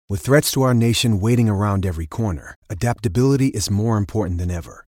With threats to our nation waiting around every corner, adaptability is more important than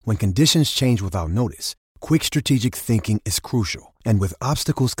ever. When conditions change without notice, quick strategic thinking is crucial. And with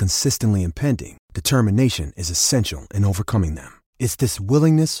obstacles consistently impending, determination is essential in overcoming them. It's this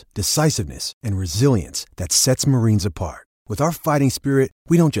willingness, decisiveness, and resilience that sets Marines apart. With our fighting spirit,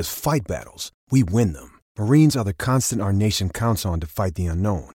 we don't just fight battles, we win them. Marines are the constant our nation counts on to fight the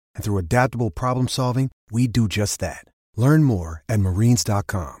unknown. And through adaptable problem solving, we do just that. Learn more at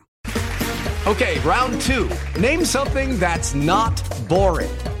marines.com. Okay, round two. Name something that's not boring.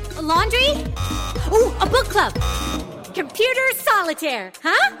 A laundry? Ooh, a book club. Computer solitaire,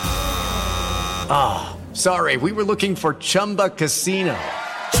 huh? Ah, sorry, we were looking for Chumba Casino.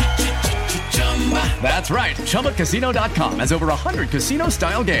 That's right, ChumbaCasino.com has over 100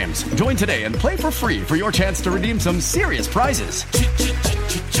 casino-style games. Join today and play for free for your chance to redeem some serious prizes.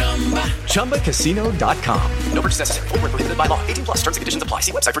 ChumbaCasino.com. No purchase necessary. Void where prohibited by law. 18 plus terms and conditions apply.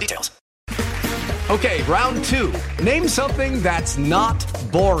 See website for details. Okay, round two. Name something that's not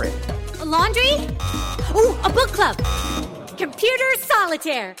boring. A laundry? Ooh, a book club. Computer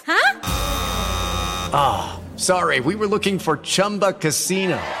solitaire, huh? Ah, sorry, we were looking for Chumba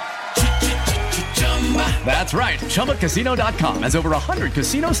Casino. That's right, ChumbaCasino.com has over 100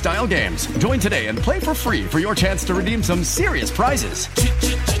 casino-style games. Join today and play for free for your chance to redeem some serious prizes.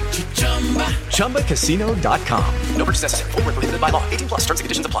 ChumbaCasino.com. No purchase necessary. Void where prohibited by law. 18 plus terms and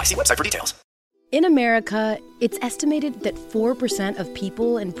conditions apply. See website for details. In America, it's estimated that 4% of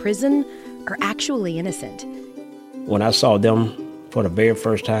people in prison are actually innocent. When I saw them for the very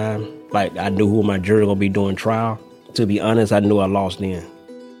first time, like I knew who my jury gonna be doing trial. To be honest, I knew I lost then.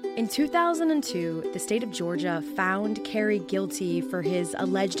 In 2002, the state of Georgia found Kerry guilty for his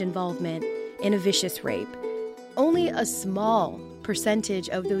alleged involvement in a vicious rape. Only a small percentage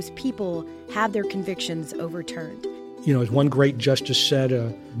of those people had their convictions overturned. You know, as one great justice said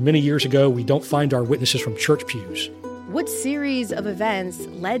many years ago, we don't find our witnesses from church pews. What series of events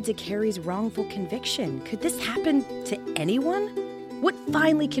led to Kerry's wrongful conviction? Could this happen to anyone? What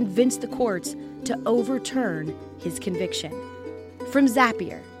finally convinced the courts to overturn his conviction? From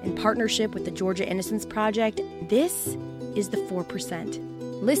Zapier, in partnership with the Georgia Innocence Project, this is The 4%.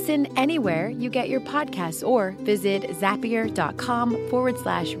 Listen anywhere you get your podcasts or visit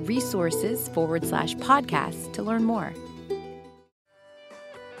zapier.com/resources/podcasts to learn more.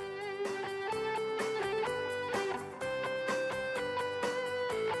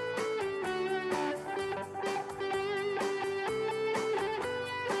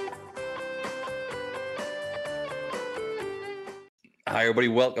 Hi everybody,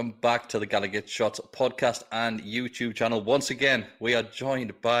 welcome back to the Gallagher Shots podcast and YouTube channel. Once again, we are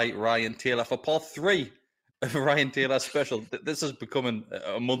joined by Ryan Taylor for part 3 of Ryan Taylor special. This is becoming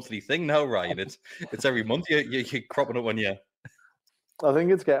a monthly thing now, Ryan. It's every month you're cropping up on you. I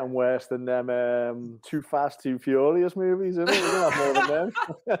think it's getting worse than them Too Fast, Too Furious movies, isn't it? We're going to have more than them.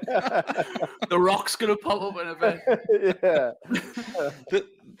 The Rock's going to pop up in a bit. Yeah.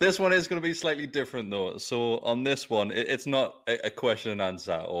 This one is going to be slightly different, though. So on this one, it's not a question and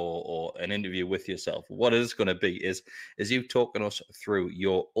answer or an interview with yourself. What it is going to be is you talking us through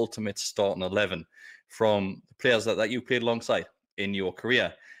your ultimate starting 11 from the players that you played alongside in your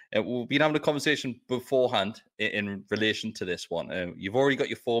career. We've been having a conversation beforehand in relation to this one. You've already got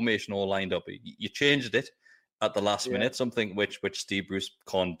your formation all lined up. You changed it at the last minute, something which Steve Bruce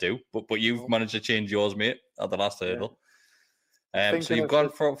can't do. But you've managed to change yours, mate, at the last hurdle. So you've gone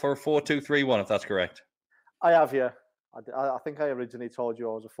for a 4-2-3-1, if that's correct. I have, yeah. I think I originally told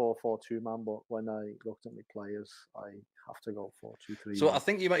you I was a 4-4-2 man, but when I looked at my players, I have to go 4-2-3. So I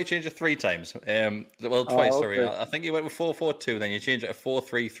think you might have changed it 3 times. Twice, sorry. I think you went with 4-4-2, then you changed it to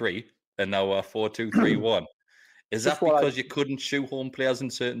 4-3-3, and now 4-2-3-1. Is that because you couldn't shoehorn players in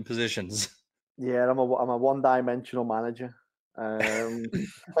certain positions? Yeah, I'm a one-dimensional manager. No,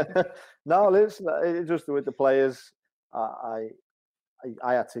 listen, it just with the players, I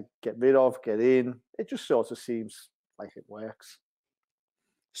had to get rid of, get in. It just sort of seems like it works.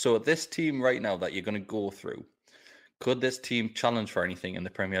 So this team right now that you're going to go through, could this team challenge for anything in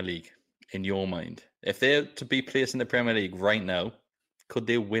the Premier League, in your mind? If they're to be placed in the Premier League right now, could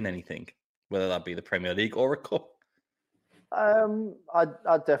they win anything, whether that be the Premier League or a cup?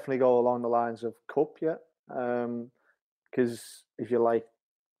 I'd definitely go along the lines of cup, yeah. Because if you like,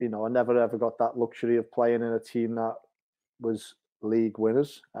 I never ever got that luxury of playing in a team that was league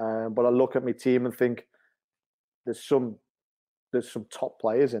winners. But I look at my team and think there's some top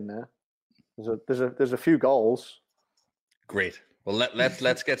players in there. There's a few goals. Great. Well,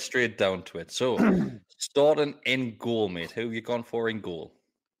 let's get straight down to it. So, starting in goal, mate. Who have you gone for in goal?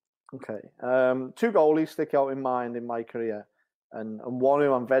 Okay. 2 goalies stick out in mind in my career. And one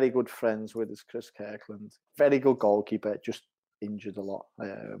who I'm very good friends with is Chris Kirkland. Very good goalkeeper, just injured a lot.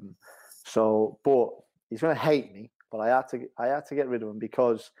 But he's going to hate me. But I had to get rid of him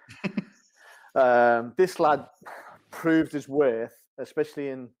because this lad proved his worth, especially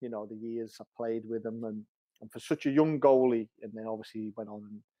in the years I played with him, and for such a young goalie, and then obviously he went on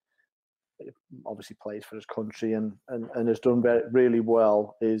and obviously plays for his country and has done really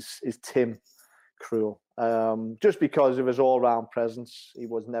well. Is Tim Krul. Just because of his all-round presence, he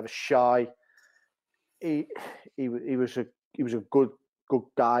was never shy. He was a good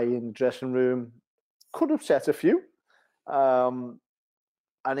guy in the dressing room. Could upset a few, and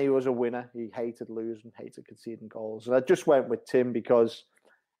he was a winner. He hated losing, hated conceding goals. And I just went with Tim because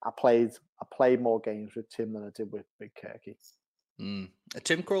I played more games with Tim than I did with Big Kirky.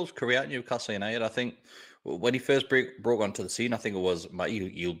 Tim Krul's career at Newcastle United, I think, when he first broke onto the scene, I think it was,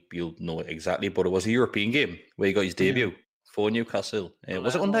 you'll know it exactly, but it was a European game where he got his debut for Newcastle.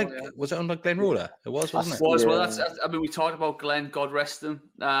 Was it under Glenn Roeder? It was, wasn't it? Well, we talked about Glenn, God rest him,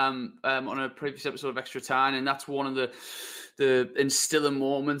 on a previous episode of Extra Time, and that's one of the instilling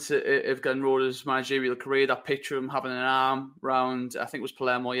moments of Glenn Roeder's managerial career. That picture of him having an arm round, I think it was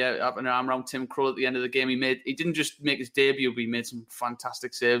Palermo, having an arm round Tim Krul at the end of the game. He didn't just make his debut, but he made some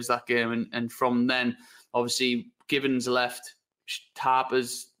fantastic saves that game, and from then, obviously, Gibbons left,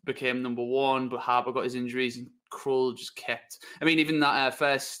 Harper's became number one, but Harper got his injuries, and Krul just kept. I mean, even that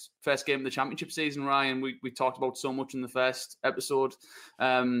first game of the championship season, Ryan, we talked about so much in the first episode.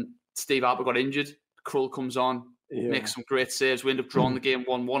 Steve Harper got injured. Krul comes on, makes some great saves. We end up drawing the game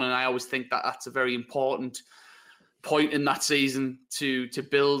 1-1, and I always think that that's a very important point in that season to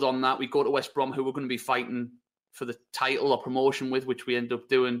build on that. We go to West Brom, who we're going to be fighting for the title or promotion with, which we end up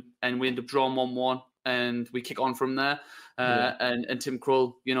doing, and we end up drawing 1-1, and we kick on from there. And Tim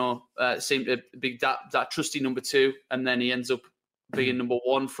Krul, seemed to be that trusty number two, and then he ends up being number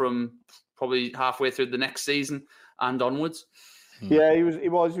one from probably halfway through the next season and onwards. Yeah, he was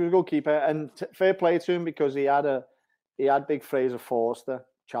a good keeper, and fair play to him because he had big Fraser Forster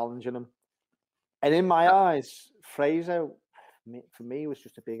challenging him, and in my eyes, Fraser for me was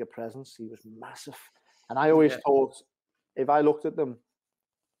just a bigger presence. He was massive, and I always thought if I looked at them,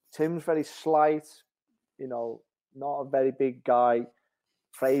 Tim's very slight, not a very big guy.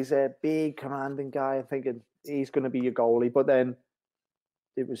 Fraser, big commanding guy. I'm thinking he's going to be your goalie, but then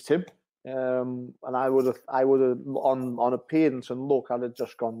it was Tim. And I would have on appearance and look, I'd have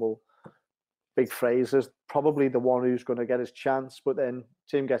just gone, well, Big Fraser's probably the one who's going to get his chance, but then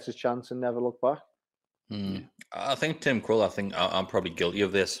Tim gets his chance and never looked back. I think Tim Krul, I'm probably guilty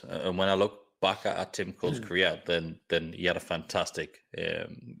of this. And when I look back at Tim Krul's career, then he had a fantastic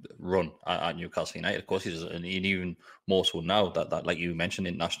run at Newcastle United. Of course, and even more so now that like you mentioned,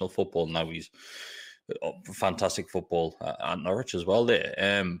 international football. Now he's fantastic football at Norwich as well there.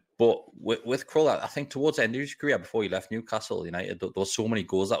 But with Krul, I think towards the end of his career, before he left Newcastle United, there were so many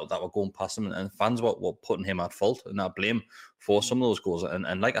goals that were going past him, and fans were putting him at fault, and I blame for some of those goals.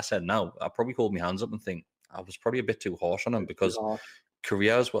 And like I said, now I probably hold my hands up and think I was probably a bit too harsh on him because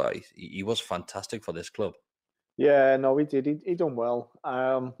careers wise, he was fantastic for this club. Yeah, no, he did. He done well.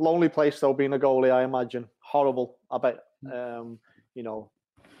 Lonely place though, being a goalie, I imagine. Horrible. I bet.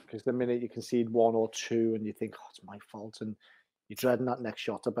 Because the minute you concede one or two, and you think, "Oh, it's my fault," and you're dreading that next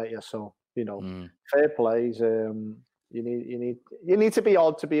shot, I bet you. So fair plays. You need to be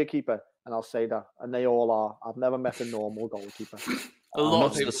odd to be a keeper, and I'll say that. And they all are. I've never met a normal goalkeeper. A lot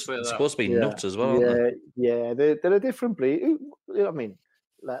of people it's supposed to be nuts as well. Yeah, they're a different breed. I mean,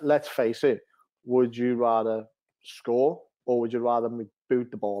 let's face it. Would you rather score, or would you rather me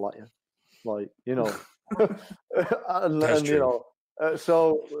boot the ball at you?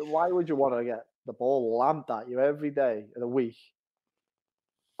 So why would you want to get the ball lamped at you every day of the week,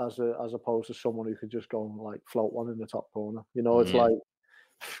 as opposed to someone who could just go and float one in the top corner?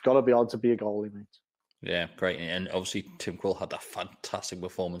 It's got to be odd to be a goalie, mate. Yeah, great. And obviously Tim Krul had that fantastic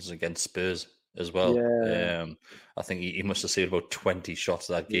performance against Spurs as well. Yeah. I think he must have saved about 20 shots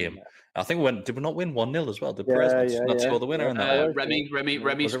that game. Yeah. I think did we not win 1-0 as well? Did Perez not score the winner in that? Remy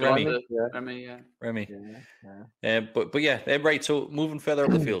scored. Remy. But yeah, right. So moving further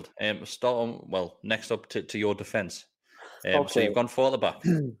up the field, next up to your defence. So you've gone further back.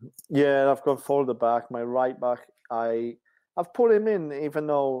 Yeah, I've gone further back. My right back, I've put him in, even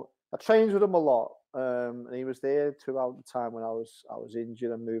though I trained with him a lot, and he was there throughout the time when I was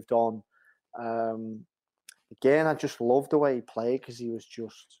injured and moved on. Again, I just loved the way he played because he was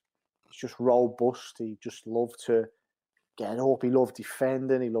just robust. He just loved to get up. He loved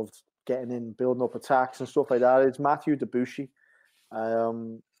defending. He loved getting in, building up attacks and stuff like that. It's Matthew Debussy.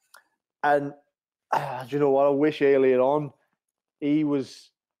 And you know what? I wish earlier on he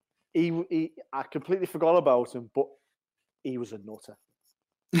was he. I completely forgot about him, but he was a nutter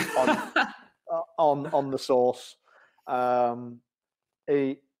on the sauce.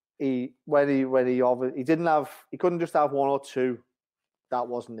 He couldn't just have one or two. That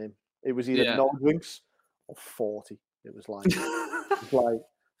wasn't him. It was either no drinks or 40. It was like,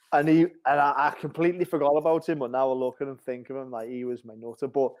 and I completely forgot about him. But now I look at him and think of him like he was my nutter.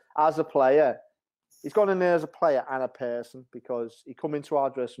 But as a player, he's gone in there as a player and a person, because he come into our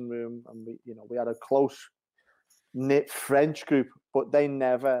dressing room and we had a close knit French group, but they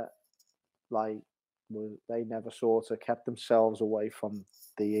never sort of kept themselves away from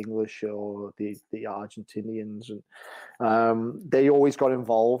the English or the Argentinians, and they always got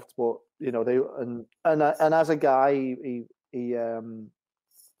involved. But and as a guy,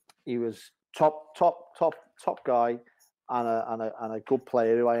 he was top guy and a good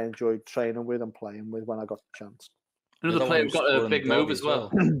player who I enjoyed training with and playing with when I got the chance. Another player who got a big move as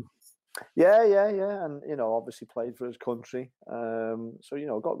well. Yeah, and obviously played for his country,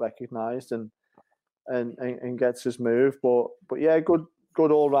 so got recognised and gets his move, but yeah, good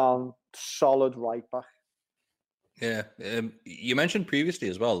all round solid right back. Yeah, you mentioned previously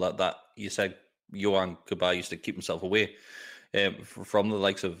as well that you said Johan Cabaye used to keep himself away from the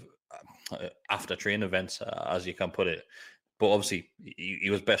likes of after training events, as you can put it. But obviously, he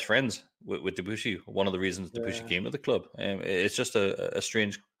was best friends with Debuchy. One of the reasons Debuchy came to the club. It's just a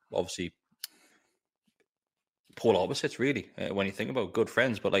strange, obviously, polar opposites, really, when you think about good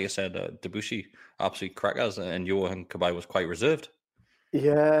friends. But like I said, Debuchy absolutely crackers, and Johan Cabaye was quite reserved.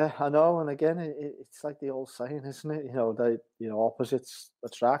 Yeah, I know. And again, it's like the old saying, isn't it? Opposites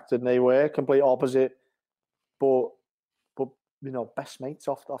attract, and they were complete opposite, but best mates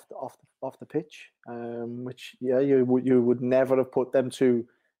off the pitch. Which you would never have put them two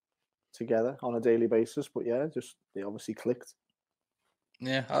together on a daily basis. But yeah, just they obviously clicked.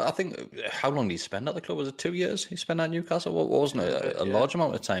 Yeah, I think, how long did he spend at the club? Was it 2 years he spent at Newcastle? Wasn't it a large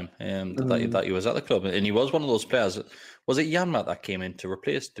amount of time that he was at the club? And he was one of those players. Was it Janmaat that came in to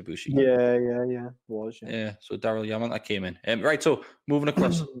replace Debuchy? Yeah. Yeah, so Daryl Janmaat that came in. Right, so moving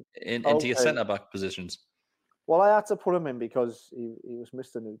across into your centre-back positions. Well, I had to put him in because he was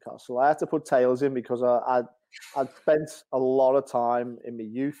Mr. Newcastle. I had to put Tails in because I'd spent a lot of time in my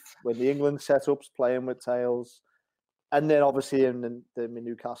youth when the England setups playing with Tails. And then obviously in my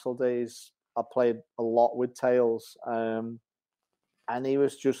Newcastle days, I played a lot with Tails. And he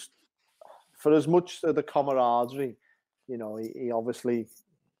was just, for as much of the camaraderie, he obviously,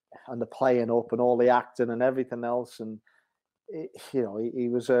 and the playing up and all the acting and everything else. And, he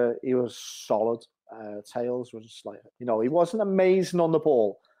was solid. Tails was just like, he wasn't amazing on the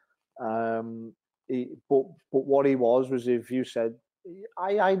ball. But what he was, if you said,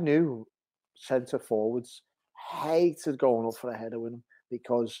 I knew centre forwards hated going up for a header with him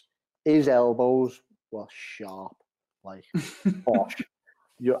because his elbows were sharp, like posh.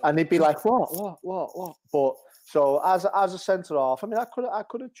 And he'd be like, what? But so as a centre half, I mean, I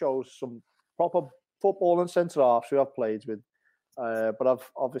could have chose some proper footballing centre halves who I've played with, but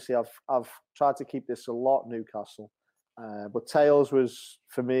I've tried to keep this a lot Newcastle. But Tails was,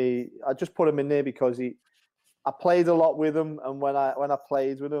 for me, I just put him in there because I played a lot with him, and when I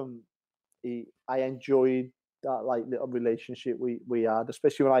played with him, I enjoyed that like little relationship we had,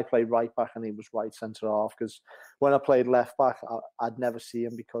 especially when I played right back and he was right centre half. Because when I played left back, I'd never see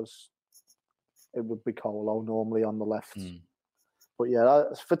him because it would be Colo normally on the left. But yeah,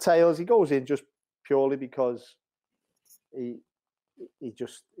 for Tails, he goes in just purely because he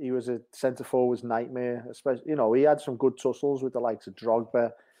was a centre forward's nightmare. Especially, he had some good tussles with the likes of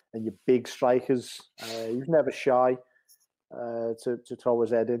Drogba and your big strikers. He was never shy to throw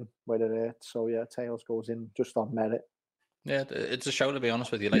his head in where it hurt. So yeah, Tails goes in just on merit. Yeah, it's a show, to be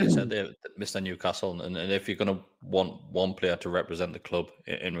honest with you. Like I said, Mr. Newcastle, and if you're going to want one player to represent the club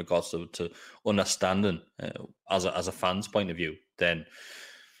in regards to understanding as a fan's point of view, then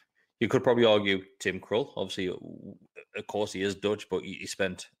you could probably argue Tim Krul. Obviously, of course, he is Dutch, but he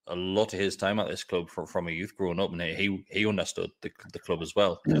spent a lot of his time at this club from a youth growing up, and he understood the club as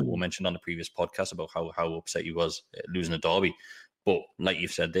well. We mentioned on the previous podcast about how upset he was losing a derby. But like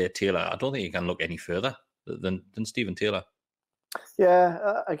you've said there, Taylor, I don't think you can look any further than Stephen Taylor.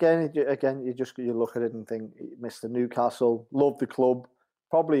 Yeah, again, you look at it and think, Mr. Newcastle loved the club.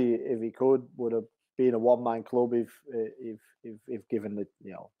 Probably, if he could, would have been a one-man club if given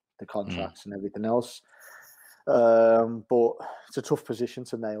the contracts and everything else. But it's a tough position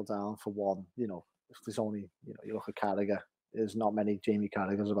to nail down for one. If there's only, you look at Carragher, there's not many Jamie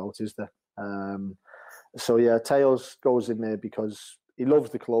Carragher's about, is there? So yeah, Tails goes in there because he loves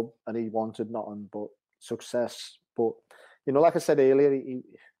the club and he wanted nothing but success. But like I said earlier, he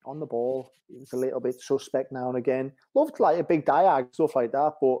on the ball, he was a little bit suspect now and again. Loved like a big diag, stuff like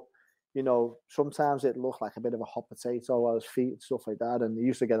that, but sometimes it looked like a bit of a hot potato at his feet and stuff like that. And he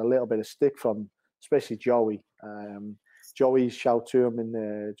used to get a little bit of stick from, especially Joey. Joey's shout to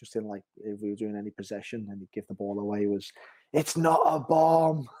him just in like if we were doing any possession and he'd give the ball away was, "It's not a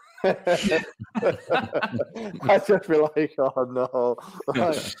bomb." I just feel like, oh no.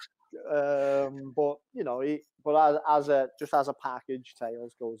 But as a package,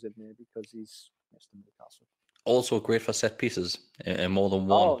 Tails goes in there because he's Mr. Newcastle. Also great for set pieces in more than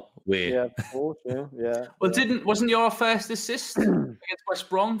one way. Yeah, of course, yeah. Well, wasn't your first assist against West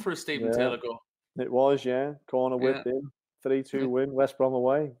Brom for a Stephen Taylor goal? It was, yeah. Corner whipped in, 3-2 win, West Brom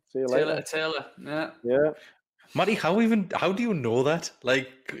away. See you later. Taylor, yeah. Matty, how do you know that? Like,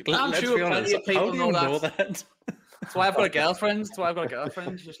 I'm sure plenty of people how do you know that? That's why I've got a girlfriend.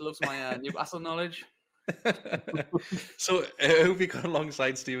 She just loves my Newcastle knowledge. So, who have you got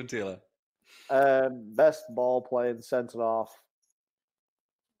alongside Stephen Taylor? Best ball playing centre half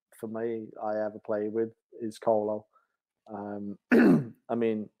for me I ever played with is Colo. I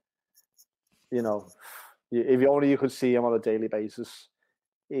mean, if only you could see him on a daily basis,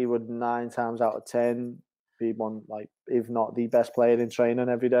 he would 9 times out of 10 be one, like, if not the best player in training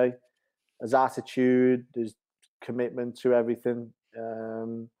every day. His attitude, his commitment to everything.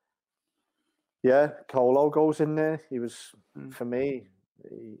 Colo goes in there. He was, for me,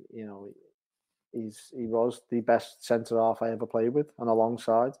 he was the best centre half I ever played with, and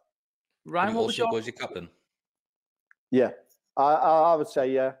alongside. Ryan, what was your captain? Yeah, I would say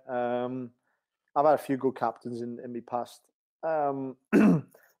yeah. I've had a few good captains in my past.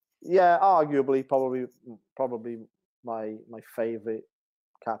 Yeah, arguably, probably my favourite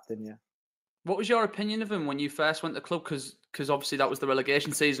captain. Yeah. What was your opinion of him when you first went to the club? Because obviously that was the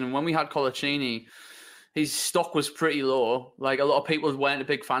relegation season, and when we had Colaccini, his stock was pretty low. Like, a lot of people weren't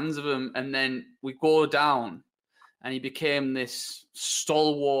big fans of him, and then we go down, and he became this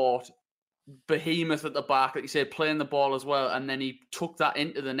stalwart behemoth at the back, like you said, playing the ball as well. And then he took that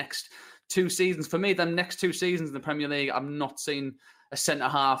into the next 2 seasons. For me, the next 2 seasons in the Premier League, I've not seen a centre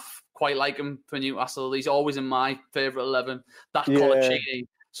half quite like him for Newcastle. He's always in my favourite 11. That Colaccini.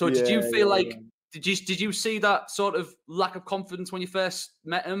 So did you feel like? Did you see that sort of lack of confidence when you first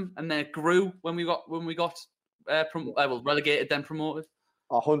met him, and then it grew when we got relegated then promoted?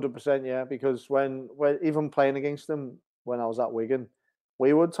 100%, yeah. Because when even playing against him when I was at Wigan,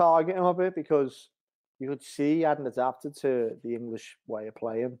 we would target him a bit because you could see he hadn't adapted to the English way of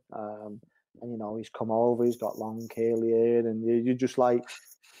playing. And he's come over, he's got long curly hair, and you're just like,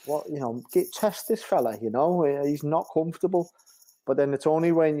 what, test this fella. He's not comfortable. But then it's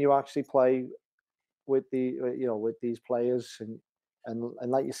only when you actually play with with these players and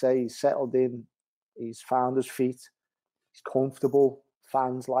like you say, he's settled in, he's found his feet, he's comfortable,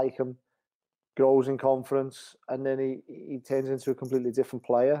 fans like him, grows in confidence, and then he turns into a completely different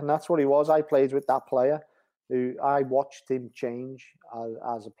player. And that's what he was. I played with that player who I watched him change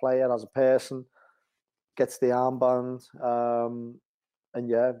as a player, as a person, gets the armband, and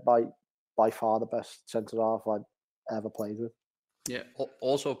yeah, by far the best centre half I'd ever played with. Yeah,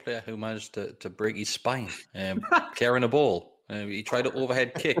 also a player who managed to break his spine carrying a ball. He tried an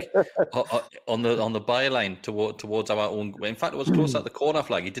overhead kick on the byline towards our own. In fact, it was close at the corner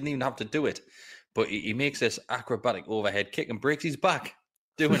flag. He didn't even have to do it, but he makes this acrobatic overhead kick and breaks his back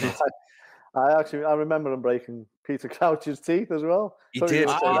doing it. I remember him breaking Peter Crouch's teeth as well. He did.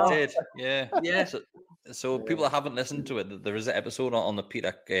 Yeah. So people that haven't listened to it, there is an episode on the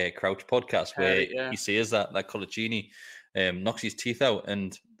Peter Crouch podcast where he says that Colaccini knocks his teeth out,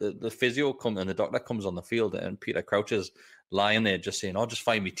 and the physio comes and the doctor comes on the field, and Peter Crouch is lying there just saying, just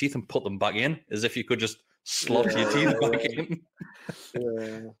find me teeth and put them back in, as if you could just slot your teeth back in.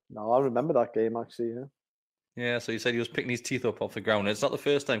 No, I remember that game actually. Yeah, so he said he was picking his teeth up off the ground. It's not the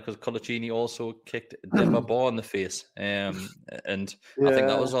first time, because Colaccini also kicked Demba Ba in the face, and I think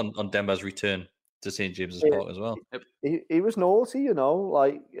that was on Demba's return to St. James's Park as well. He was naughty,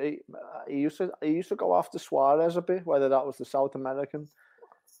 like he used to go after Suarez a bit, whether that was the South American.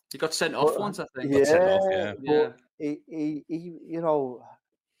 He got sent off once, I think. But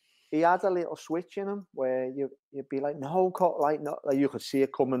he had a little switch in him where you'd be like, no, like you could see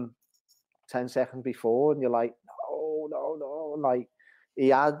it coming 10 seconds before, and you're like, no, like he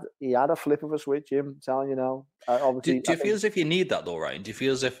had a flip of a switch. I'm telling you now. Obviously, do you feel as if you need that though, Ryan? Do you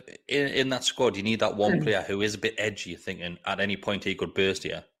feel as if in that squad you need that one player who is a bit edgy, thinking at any point he could burst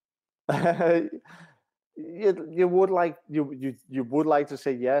here? You would like to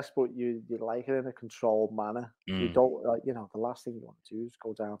say yes, but you like it in a controlled manner. You don't the last thing you want to do is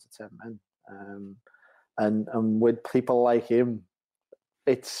go down to 10 men. and with people like him,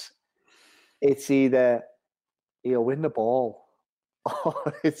 it's either he'll win the ball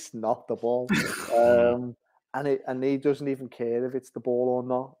or it's not the ball. And he doesn't even care if it's the ball or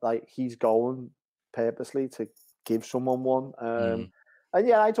not. Like, he's going purposely to give someone one. And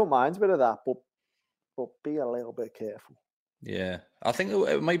yeah, I don't mind a bit of that, but be a little bit careful. Yeah, I think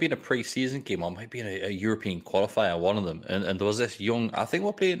it might be in a pre-season game, or it might be in a European qualifier, one of them. And there was this I think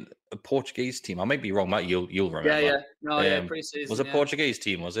we're playing a Portuguese team. I might be wrong, Matt. You'll remember. Yeah. Pre-season. Was it Portuguese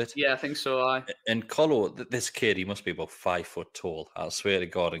team? Was it? Yeah, I think so. And Colo, this kid, he must be about 5 foot tall. I swear to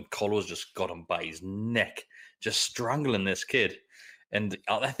God. And Colo's just got him by his neck, just strangling this kid. And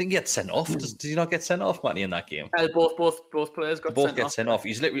I think he got sent off. Did he not get sent off, Matty, in that game? Both players got sent off.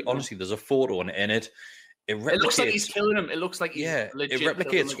 He's literally, honestly, there's a photo in it. It looks like he's killing him. It looks like he's legit it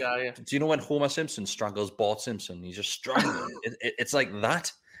replicates. The guy, Do you know when Homer Simpson strangles Bart Simpson? He's just strangling. It's like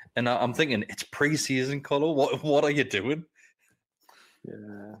that. And I'm thinking, it's pre-season, Colo. What are you doing?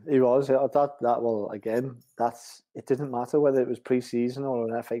 Yeah, he was. Well, again, it didn't matter whether it was pre-season or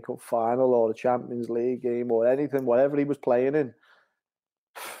an FA Cup final or a Champions League game or anything, whatever he was playing in.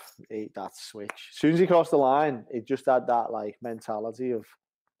 That switch. As soon as he crossed the line, it just had that like mentality of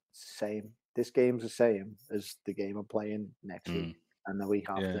same. This game's the same as the game I'm playing next week and the week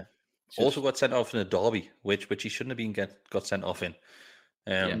after. Also got sent off in a derby, which he shouldn't have been got sent off in.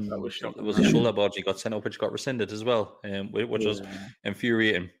 It was a shoulder barge. He got sent off, which got rescinded as well, which was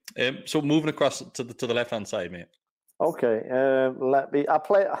infuriating. So moving across to the left hand side, mate. Okay, I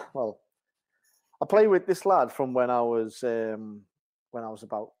play with this lad from when I was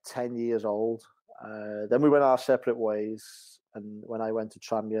about 10 years old. Then we went our separate ways. And when I went to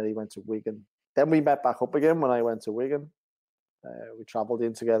Tranmere, he went to Wigan. Then we met back up again when I went to Wigan. We travelled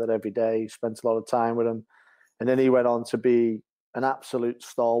in together every day, spent a lot of time with him. And then he went on to be an absolute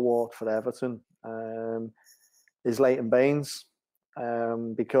stalwart for Everton. Is Leighton Baines.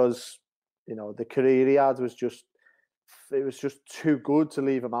 Because, the career he had was just too good to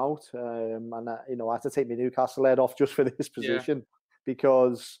leave him out. And I had to take my Newcastle head off just for this position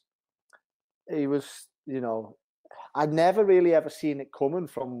because he was, I'd never really ever seen it coming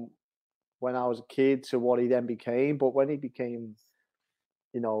from when I was a kid to what he then became. But when he became,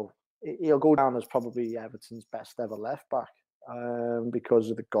 he'll go down as probably Everton's best ever left back because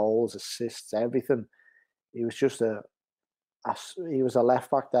of the goals, assists, everything. He was just he was a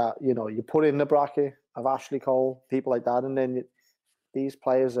left back that, you put in the bracket of Ashley Cole, people like that. And then these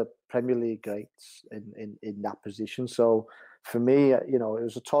players are Premier League greats in that position. So, for me, it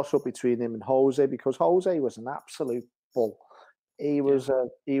was a toss-up between him and Jose because Jose was an absolute bull. He was a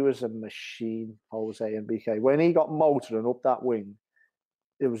machine, Jose NBK. When he got motoring up that wing,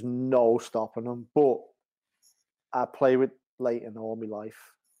 there was no stopping him. But I played with Leighton all my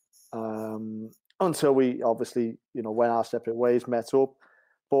life until we obviously, went our separate ways, met up.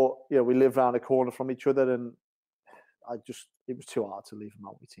 But, we lived around the corner from each other and it was too hard to leave him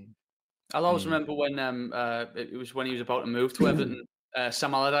out of my team. I'll always remember when it was when he was about to move to Everton.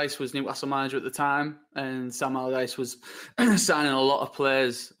 Sam Allardyce was Newcastle manager at the time, and Sam Allardyce was signing a lot of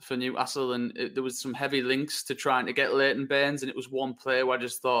players for Newcastle, and there was some heavy links to trying to get Leighton Baines, and it was one player where I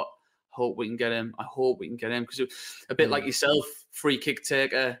just thought, I hope we can get him, because a bit like yourself, free kick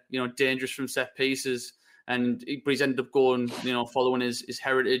taker, dangerous from set pieces, but he's ended up going, following his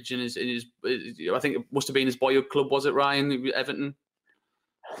heritage and his I think it must have been his boyhood club, was it, Ryan, Everton?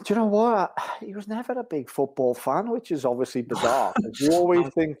 Do you know what? He was never a big football fan, which is obviously bizarre. You always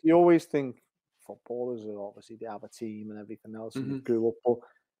think footballers are obviously they have a team and everything else, and they grew up. But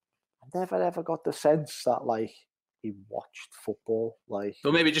I never ever got the sense that like he watched football.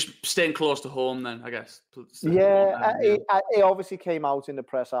 So maybe just staying close to home, then I guess. Yeah, he obviously came out in the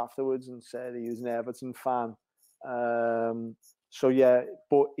press afterwards and said he was an Everton fan. So yeah,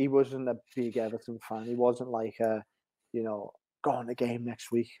 but he wasn't a big Everton fan. He wasn't like a, go on the game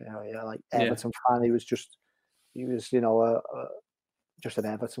next week. Everton fan. He was just an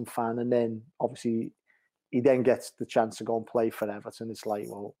Everton fan. And then obviously he then gets the chance to go and play for Everton. It's like,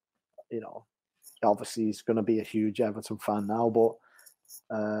 well, obviously he's going to be a huge Everton fan now. But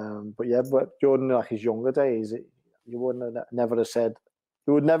Jordan, like his younger days, you would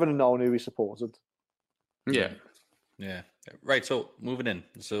never have known who he supported. Yeah. Right. So moving in.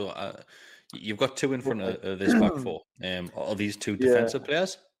 So you've got two in front of this back four. Are these two defensive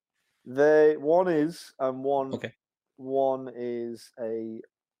players? One is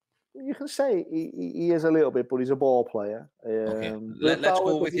you can say he is a little bit, but he's a ball player. Okay. Let's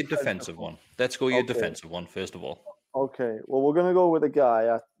go with your defensive one. Let's go your defensive one first of all. Okay. Well, we're going to go with a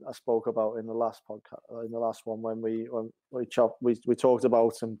guy I spoke about in the last podcast, in the last one when we talked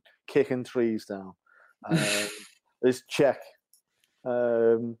about him kicking trees down. is Cech.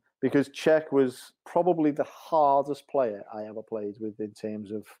 Because Cech was probably the hardest player I ever played with in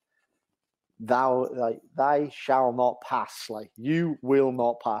terms of thou shall not pass. Like, you will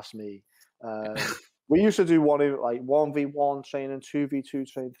not pass me. We used to do 1v1 training,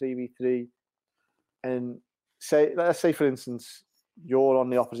 2v2 training, 3v3. And let's say, for instance, you're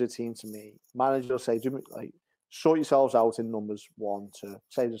on the opposite team to me. Manager will say, sort yourselves out in numbers 1 to,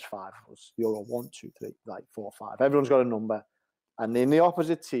 say there's 5 of us. You're on 1, 2, 3, 4, 5. Everyone's got a number. And in the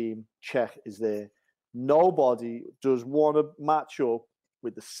opposite team, Cech is there. Nobody does want to match up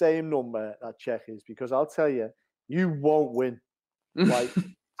with the same number that Cech is, because I'll tell you, you won't win.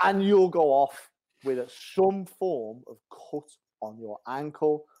 And you'll go off with some form of cut on your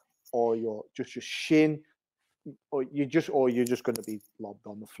ankle or your shin, or you're just going to be lobbed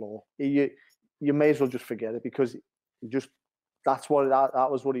on the floor. You may as well just forget it, because that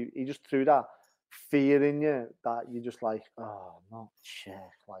was what he just threw that fear in you that you're just like, oh, not Cech.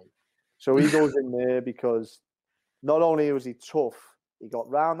 So he goes in there because not only was he tough, he got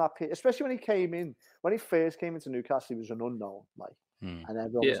round that pit, especially when he came in. When he first came into Newcastle, he was an unknown, and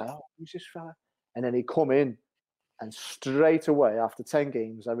everyone was like, oh, who's this fella? And then he come in, and straight away after 10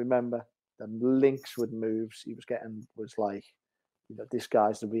 games, I remember the links with moves he was getting was like, this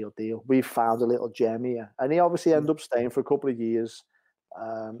guy's the real deal. We found a little gem here, and he obviously ended up staying for a couple of years.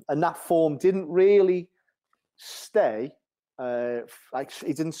 And that form didn't really stay.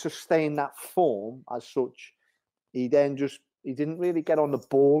 He didn't sustain that form as such. He didn't really get on the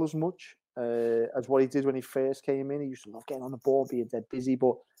ball as much as what he did when he first came in. He used to love getting on the ball, being dead busy,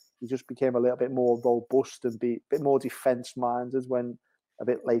 but he just became a little bit more robust and be a bit more defense-minded when a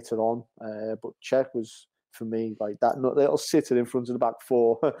bit later on. But Cech was, for me, like that little sitter in front of the back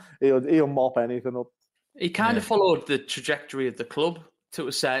four. he'll mop anything up. He kind of followed the trajectory of the club to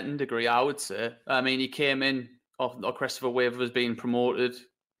a certain degree, I would say. I mean, he came in off Christopher Wave was being promoted.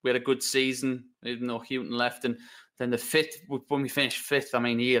 We had a good season, even though Houghton left. And then the fifth, when we finished fifth, I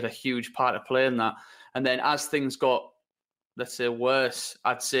mean, he had a huge part to play in that. And then as things got, let's say, worse,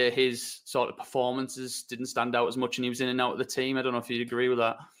 I'd say his sort of performances didn't stand out as much, and he was in and out of the team. I don't know if you'd agree with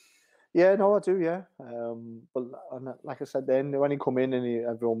that. Yeah, no, I do, yeah. But like I said, then when he come in and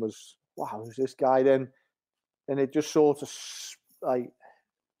everyone was, wow, who's this guy then? And it just sort of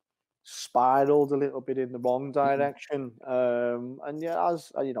spiraled a little bit in the wrong direction. And yeah,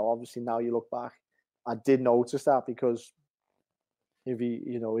 as you know, obviously now you look back, I did notice that, because if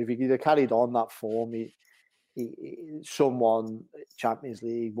he had carried on that form, someone Champions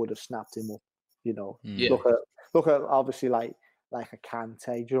League would have snapped him up. Look at obviously like a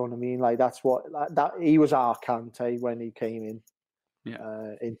Kante. Do you know what I mean? Like that he was our Kante when he came in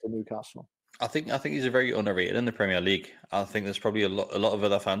into Newcastle. I think he's a very underrated in the Premier League. I think there's probably a lot of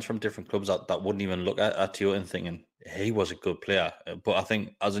other fans from different clubs that wouldn't even look at Teotihuacan thinking he was a good player. But I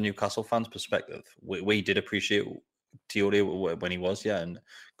think as a Newcastle fan's perspective, we did appreciate Teotihuacan when he was, and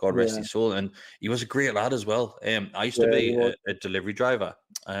God rest his soul. And he was a great lad as well. I used to be a delivery driver,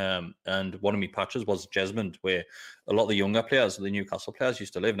 and one of my patches was Jesmond, where a lot of the younger players, the Newcastle players,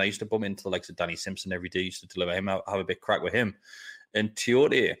 used to live. And I used to bump into the likes of Danny Simpson every day. Used to deliver him, have a bit crack with him. And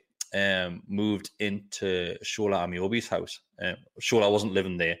Teotihuacan moved into Shola Amiobi's house. Shola wasn't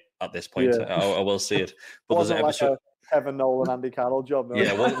living there at this point. I will say it. But there's an episode. Like a Kevin Nolan, Andy Carroll job. No?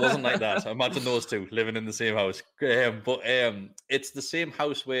 Yeah, it wasn't like that. Imagine those two living in the same house. But it's the same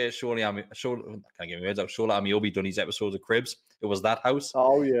house where Shola Amiobi done his episodes of Cribs. It was that house.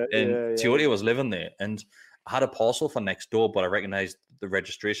 Oh yeah. And Teotihuacan was living there, and I had a parcel for next door, but I recognised the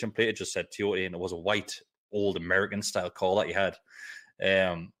registration plate. It just said Teotihuacan, and it was a white old American style car that he had.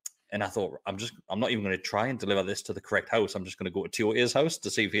 And I thought, I'm not even going to try and deliver this to the correct house. I'm just going to go to Teotihuacan's house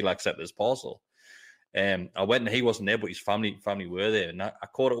to see if he'll accept this parcel. I went and he wasn't there, but his family were there. And I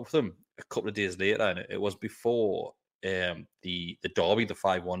caught up with him a couple of days later, and it was before the derby, the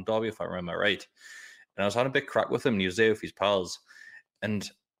 5-1 derby, if I remember right. And I was having a bit crack with him, and he was there with his pals. And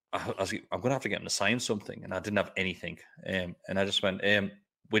I was like, I'm going to have to get him to sign something. And I didn't have anything. And I just went,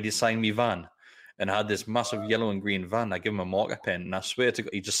 will you sign me van? And I had this massive yellow and green van. I gave him a marker pen, and I swear to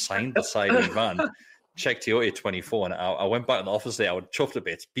God, he just signed the side of the van. Checked Teotihuacan 24, and I went back in the office there. I was chuffed a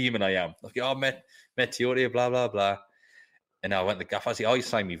bit, beaming I am. Like, met Teotihuacan, blah, blah, blah. And I went to the gaffer. I said, you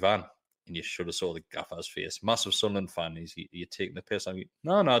signed me van. And you should have saw the gaffer's face. Massive Sunderland fan. You're taking the piss. I'm like,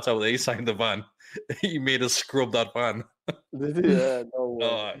 no, it's out there. He signed the van. He made us scrub that van. Did he? Yeah, no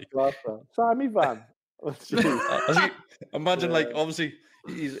way. Sign me van. Imagine, like, obviously,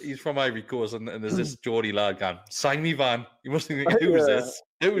 he's from Ivory Coast, and there's this Geordie lad going, sign me van. You must think, who's this?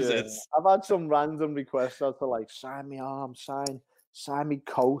 Who's this? I've had some random requests out to, like, sign me arm, sign me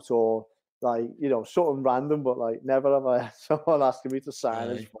coat, or Like, something random, but like never have I had someone asking me to sign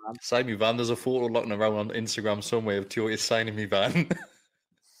his van. Sign me van. There's a photo looking around on Instagram somewhere of Toyota signing me van.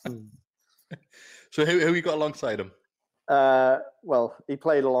 So who you got alongside him? Well, he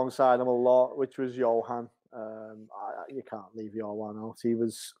played alongside him a lot, which was Johan. You can't leave Johan out. He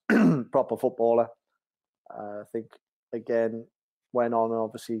was proper footballer. I think, again, went on,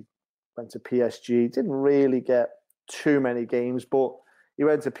 obviously, went to PSG. Didn't really get too many games, but he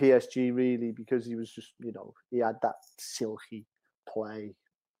went to PSG really because he was just, he had that silky play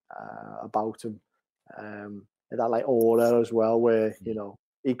about him. That like aura as well, where,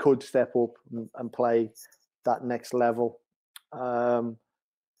 he could step up and play that next level.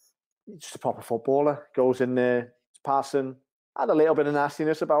 Just a proper footballer. Goes in there, passing. Had a little bit of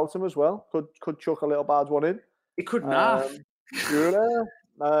nastiness about him as well. Could chuck a little bad one in. He could not.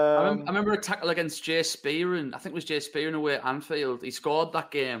 I remember a tackle against Jay Spearing. I think it was Jay Spearing away at Anfield. He scored that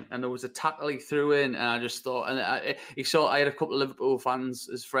game, and there was a tackle he threw in, and I just thought, and I had a couple of Liverpool fans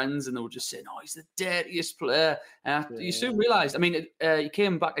as friends, and they were just saying, "Oh, he's the dirtiest player." And you soon realised. I mean, he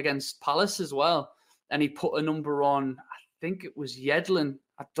came back against Palace as well, and he put a number on. I think it was Yedlin.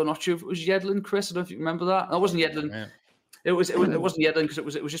 I'm not sure if it was Yedlin, Chris. I don't know if you remember that. No, it wasn't Yedlin. Yeah. It wasn't Yedlin because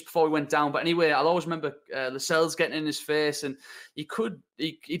it was just before he went down. But anyway, I'll always remember Lascelles getting in his face, and he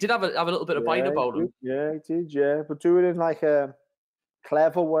did have a little bit of bite about him. Yeah, he did. Yeah, but do it in like a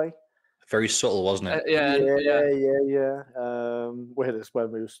clever way. Very subtle, wasn't it? Yeah. Whereas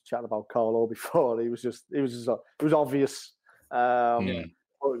when we was chatting about Carlo before, it was obvious. But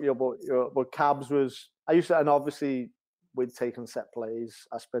Cabs was. I used to, and obviously we'd taken set plays.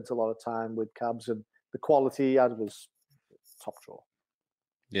 I spent a lot of time with Cabs, and the quality he had was top draw.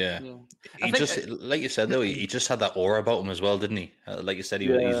 Yeah. He just, like you said though, he just had that aura about him as well, didn't he? Like you said, he's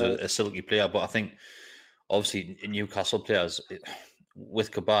a silky player. But I think, obviously, Newcastle players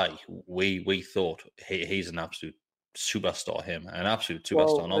with Cabaye, we thought he's an absolute superstar. An absolute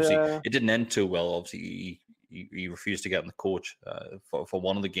superstar. And obviously, it didn't end too well. Obviously, he refused to get in the coach for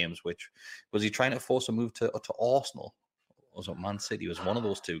one of the games. Which was he trying to force a move to Arsenal? Was it Man City? It was one of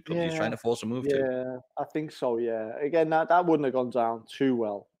those two clubs he's trying to force a move to. Yeah, I think so, yeah. Again, that wouldn't have gone down too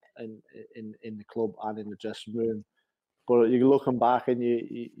well in the club and in the dressing room. But you're looking back and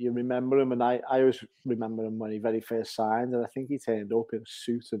you remember him, and I always remember him when he very first signed, and I think he turned up in a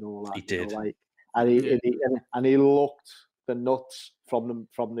suit and all that. He did. And he looked the nuts from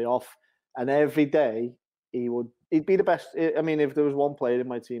the off. And every day he'd be the best. I mean, if there was one player in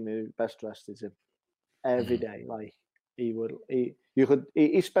my team who best dressed is him. Every day, like. He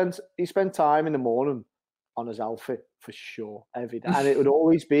spent time in the morning on his outfit for sure every day, and it would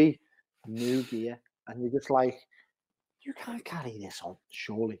always be new gear, and you're just like, you can't carry this on,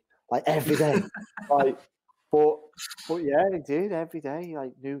 surely, like every day, like, but yeah, he did every day,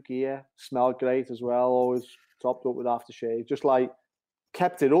 like new gear, smelled great as well, always topped up with aftershave, just like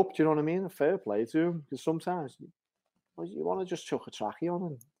kept it up. Do you know what I mean? A fair play to him, because sometimes you want to just chuck a trackie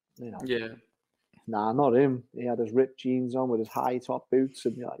on and yeah. Nah, not him. He had his ripped jeans on with his high top boots,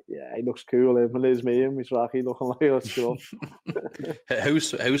 and you're like, yeah, he looks cool. Him and Liz, me, and he's looking like let's go. Who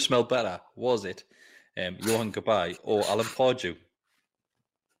smelled better? Was it Johan Cabaye or Alan Pardew?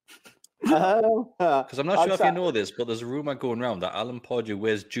 Because I'm not sure if you know this, but there's a rumor going around that Alan Pardew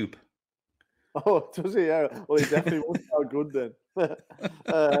wears dupe. Oh, does he? Yeah. Well, he definitely won't sound good then.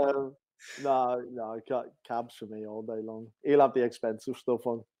 No, Cabs for me all day long. He'll have the expensive stuff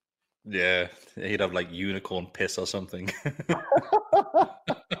on. Yeah, he'd have like unicorn piss or something.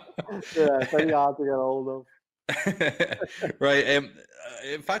 Yeah, very hard to get hold of. Right.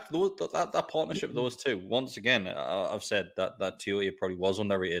 In fact, that partnership of those two, once again, I've said that Toyota probably was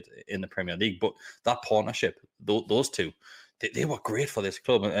underrated in the Premier League, but that partnership, those two, they were great for this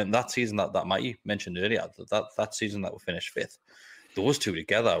club. And that season that Mikey mentioned earlier, that season that we finished fifth, those two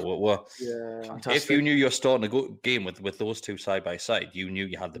together were fantastic. If you knew you're starting a good game with those two side by side, you knew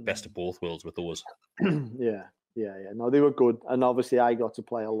you had the best of both worlds with those. Yeah. No, they were good, and obviously I got to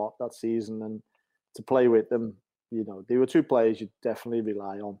play a lot that season, and to play with them, they were two players you definitely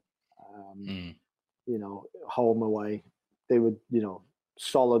rely on. Home away, they would,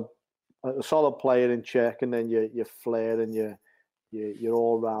 solid player in check, and then your flair and your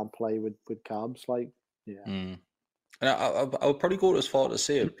all round play with Cabs, like And I would probably go as far to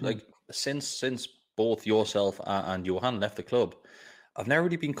say, like, since both yourself and Johan left the club, I've never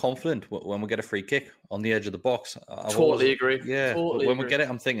really been confident when we get a free kick on the edge of the box. Totally agree. Yeah, totally when agree. we get it,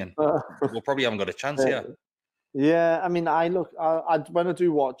 I'm thinking, we probably haven't got a chance here. Yeah, I mean, I when I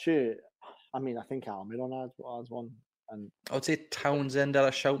do watch it, I mean, I think Almiron has one. And I would say Townsend had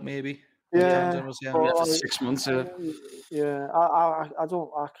a shout, maybe. Yeah, for 6 months. Yeah,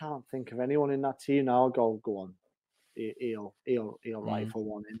 I can't think of anyone in that team now. Go on, he'll rifle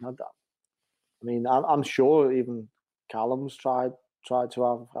one in. I mean, I'm sure even Callum's tried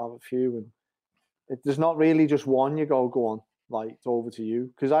to have a few, and there's not really just one. You go on, like it's over to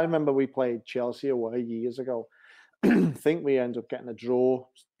you. Because I remember we played Chelsea away years ago. I think we ended up getting a draw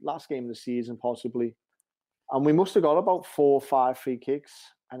last game of the season, possibly, and we must have got about 4 or 5 free kicks.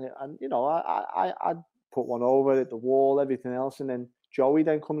 And you know, I put one over at the wall, everything else, and then Joey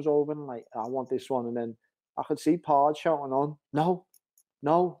then comes over and like, I want this one, and then I could see Pard shouting on,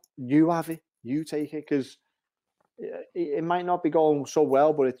 no, you have it, you take it, because it might not be going so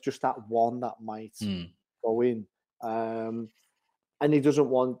well, but it's just that one that might go in, and he doesn't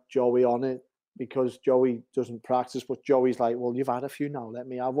want Joey on it because Joey doesn't practice. But Joey's like, well, you've had a few now, let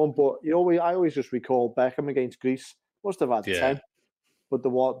me have one. But you know, I always just recall Beckham against Greece must have had 10. But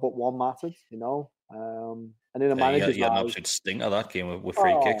one mattered, you know. And in a manager's he had an absolute stinker that game with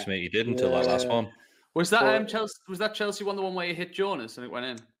free kicks, mate. He did until that last one. Was that Chelsea? Was that Chelsea one, the one where he hit Jonas and it went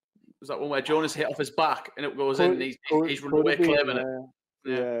in? Was that one where Jonas hit off his back and it goes in? And he's run away claiming it.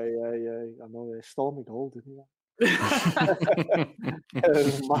 Yeah. I know they stole my goal, didn't they?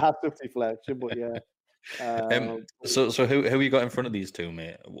 Massive deflection, but yeah. So who you got in front of these two,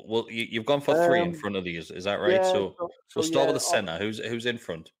 mate? Well, you've gone for 3 in front of these, is that right? Yeah, so we'll start with the centre. Who's in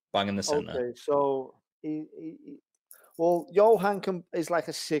front? Bang in the centre. Okay, so well, Johan is like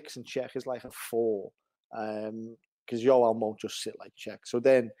a 6 and Czech is like a 4, because Johan won't just sit like Czech. So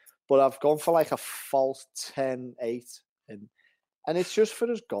then, but I've gone for like a false 10-8, and it's just for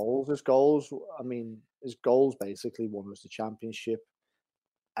his goals. His goals, I mean, his goals basically won us the championship,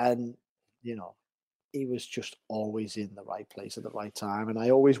 and you know, he was just always in the right place at the right time. And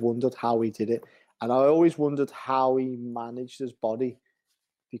I always wondered how he did it. And I always wondered how he managed his body,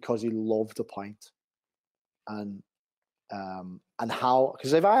 because he loved a pint. And how,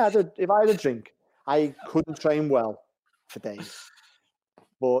 because if I had a drink, I couldn't train well for days.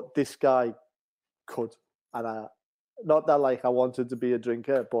 But this guy could. And not that like I wanted to be a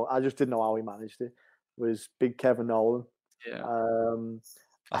drinker, but I just didn't know how he managed it. It was big Kevin Nolan. Yeah.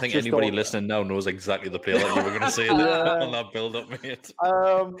 I think anybody listening now knows exactly the player that you were going to say on that build-up, mate.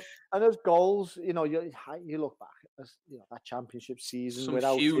 And his goals, you know, you look back at that championship season some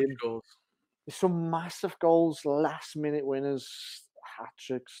without huge him. Goals. Some massive goals, last-minute winners,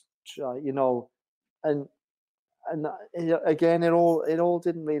 hat-tricks, you know, and again, it all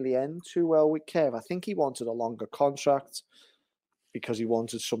didn't really end too well with Kev. I think he wanted a longer contract because he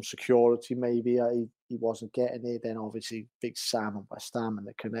wanted some security. Maybe he wasn't getting it. Then obviously Big Sam and West Ham and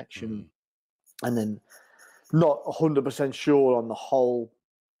the connection, and then not 100% sure on the whole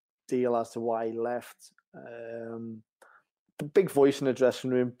deal as to why he left. The big voice in the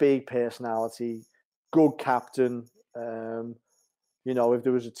dressing room, big personality, good captain. You know, if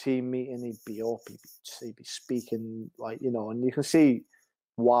there was a team meeting, he'd be up. He'd be speaking, like, you know, and you can see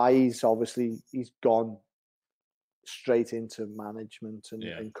why he's gone straight into management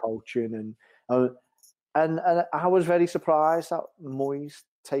and coaching, and I was very surprised that Moyes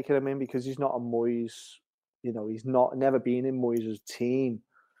taking him in, because he's not a Moyes, you know, he's never been in Moyes' team,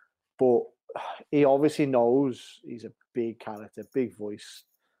 but he obviously knows he's a big character, big voice,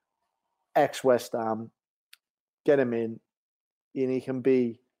 ex-West Ham. Get him in, and he can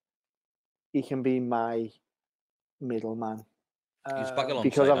be my middleman. He's back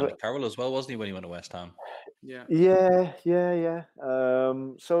alongside Andy Carroll as well, wasn't he, when he went to West Ham? Yeah.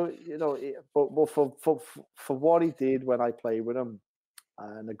 So, you know, but for what he did when I played with him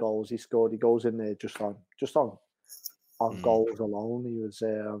and the goals he scored, he goes in there just on goals alone. He was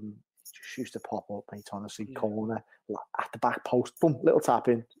just used to pop up, mate, honestly, corner at the back post, boom, little tap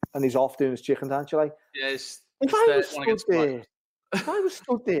in, and he's off doing his chicken dance. You're like, yes. If I was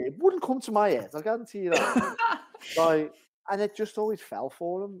stood there, it wouldn't come to my head. I guarantee you that. Like, and it just always fell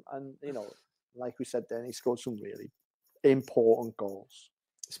for him. And, you know, like we said then, he scored some really important goals.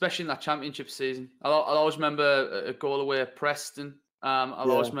 Especially in that championship season. I'll always remember a goal away at Preston.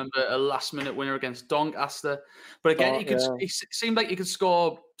 I'll always remember a last-minute winner against Doncaster. But again, it seemed like you could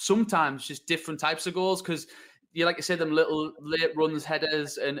score sometimes just different types of goals, because you, like you said, them little late runs,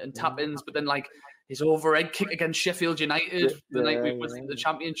 headers and tap-ins, but then, like, his overhead kick against Sheffield United the night we won the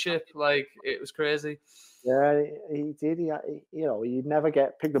championship, like, it was crazy. Yeah, he did. You know, he'd never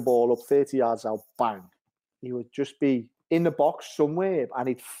pick the ball up 30 yards out, bang. He would just be in the box somewhere, and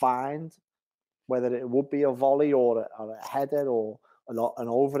he'd find whether it would be a volley or a header or an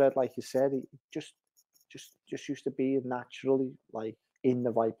overhead, like you said. He just used to be naturally, like, in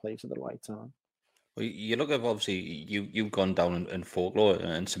the right place at the right time. Well, you look at obviously you've gone down in folklore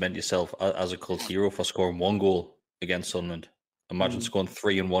and cement yourself as a cult hero for scoring 1 goal against Sunderland. Imagine scoring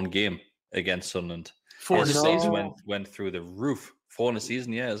 3 in 1 game against Sunderland. 4 in a season went through the roof. 4 in a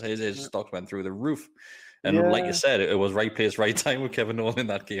season, yeah. His stocks went through the roof. And like you said, it was right place, right time with Kevin Nolan in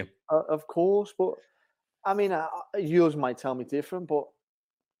that game. Of course, but I mean, yours might tell me different, but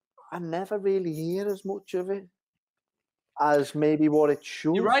I never really hear as much of it as maybe what it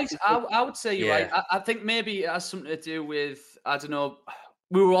should. You're right. I would say you're right. I think maybe it has something to do with, I don't know.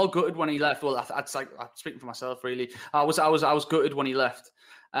 We were all gutted when he left. Well, I'm speaking for myself, really. I was gutted when he left.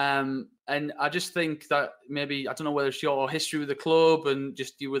 And I just think that maybe, I don't know whether it's your history with the club and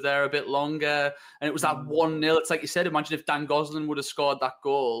just you were there a bit longer. And it was that 1-0. It's like you said, imagine if Dan Gosling would have scored that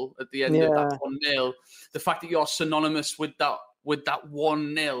goal at the end of that 1-0. The fact that you're synonymous with that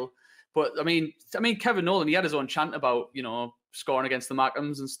 1-0. But I mean, Kevin Nolan, he had his own chant about, scoring against the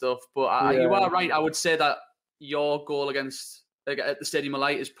Markhams and stuff. But you are right. I would say that your goal at the Stadium of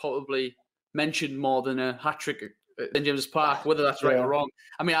Light is probably mentioned more than a hat-trick in James's Park, whether that's right or wrong.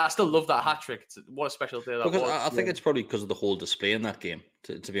 I mean, I still love that hat-trick. What a special day that was. I think it's probably because of the whole display in that game,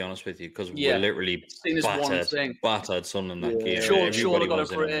 to be honest with you, because we literally battered Sunderland in that game. Shaw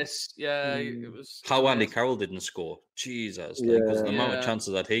got a brace. Yeah, it was... How Andy Carroll didn't score. Jesus. Because the amount of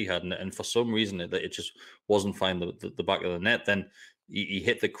chances that he had, and for some reason it just wasn't finding the back of the net, then he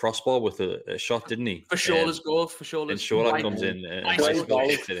hit the crossbar with a shot, didn't he? For Shaw's goal. For Shaw's and Shaw comes in.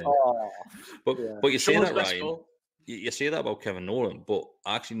 But you say that, Ryan. You say that about Kevin Nolan, but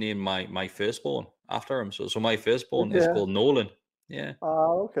I actually named my firstborn after him. So my firstborn is called Nolan. Yeah.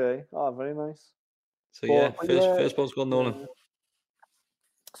 Oh, okay. Oh, very nice. So firstborn's called Nolan.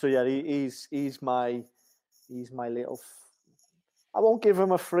 So yeah, he's my little. I won't give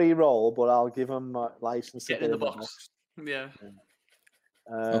him a free roll, but I'll give him a license to get in the box. Yeah.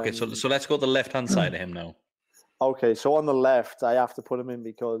 Okay, so let's go to the left-hand side of him now. Okay, so on the left, I have to put him in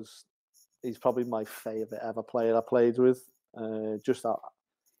because he's probably my favourite ever player I played with. Just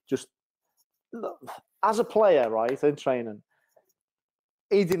as a player, right, in training,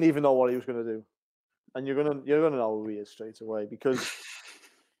 he didn't even know what he was going to do, and you're gonna know who he is straight away because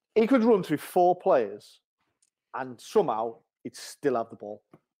he could run through 4 players, and somehow he'd still have the ball,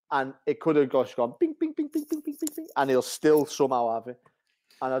 and it could have gone bing, bing, bing, bing, bing, bing, bing, bing, and he'll still somehow have it.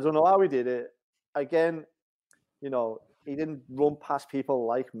 And I don't know how he did it. Again, he didn't run past people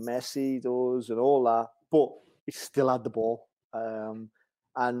like Messi does and all that, but he still had the ball.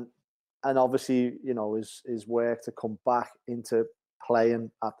 And obviously, his work to come back into playing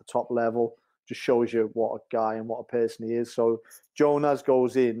at the top level just shows you what a guy and what a person he is. So Jonas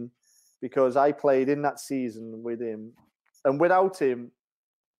goes in because I played in that season with him, and without him,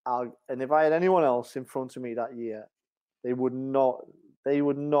 and if I had anyone else in front of me that year, they would not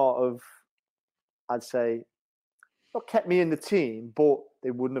have, I'd say, not kept me in the team, but they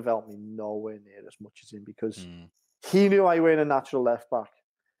wouldn't have helped me nowhere near as much as him because he knew I were a natural left back.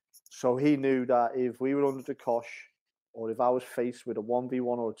 So he knew that if we were under the cosh or if I was faced with a 1v1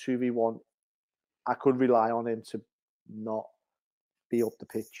 or a 2v1, I could rely on him to not be up the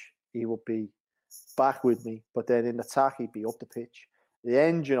pitch. He would be back with me, but then in attack, he'd be up the pitch. The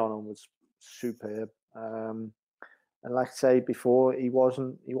engine on him was superb. And like I say before, he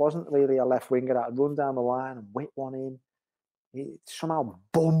wasn't really a left winger that would run down the line and whip one in. He somehow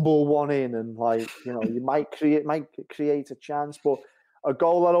bumble one in, and you might create a chance, but a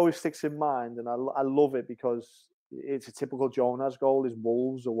goal that always sticks in mind, and I love it because it's a typical Jonas goal. Is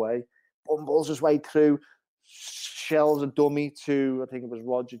Wolves away, bumbles his way through, shells a dummy to, I think it was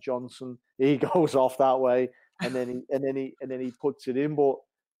Roger Johnson. He goes off that way, and then he puts it in. But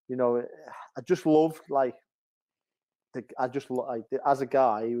I just love as a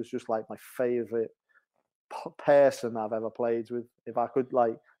guy, he was just like my favorite person I've ever played with. If I could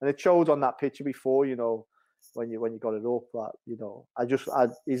and it showed on that picture before, when you got it up,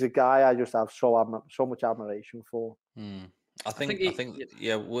 that he's a guy I just have so much admiration for. I think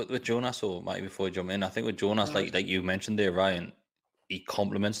with Jonas, or Mike, before you jump in, I think with Jonas, like you mentioned there, Ryan, he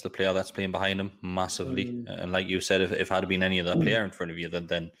complements the player that's playing behind him massively. And like you said, if it had been any other player in front of you,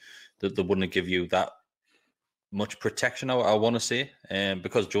 then they wouldn't have give you that much protection, I want to say,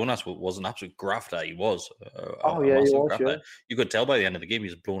 because Jonas was an absolute grafter. He was a massive grafter. Yeah. You could tell by the end of the game he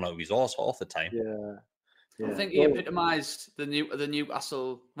was blown out of his arse half the time. Yeah. I think he epitomised the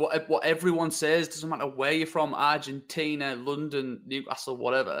Newcastle. What everyone says, doesn't matter where you're from, Argentina, London, Newcastle,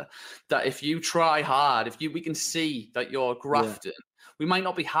 whatever. That if you try hard, we can see that you're grafting. we might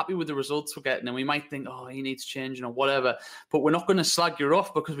not be happy with the results we're getting, and we might think, oh, he needs changing or whatever. But we're not going to slag you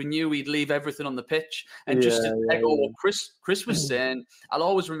off because we knew he'd leave everything on the pitch. And just to echo what Chris was saying, I'll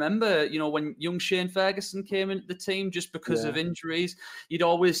always remember, when young Shane Ferguson came into the team just because of injuries, you'd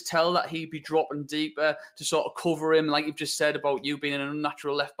always tell that he'd be dropping deeper to sort of cover him, like you've just said about you being in an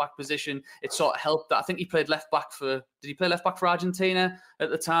unnatural left back position. It sort of helped that. I think he played left back for Argentina at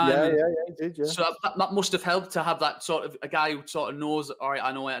the time? Yeah, he did, yeah. So that must have helped to have that sort of a guy who sort of knows, all right,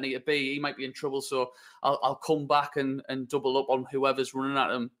 I know where I need to be. He might be in trouble, so I'll come back and double up on whoever's running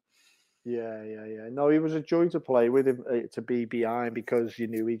at him. Yeah. No, he was a joy to play with him, to be behind, because you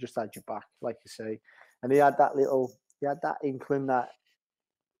knew he just had your back, like you say. And he had that inkling that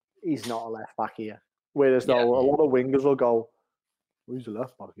he's not a left back here. Whereas though a lot of wingers will go, well, he's a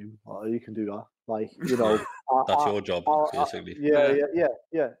left back, you can do that. Like, that's your job, basically. Yeah.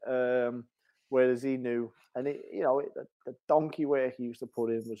 Whereas he knew, and the donkey work he used to put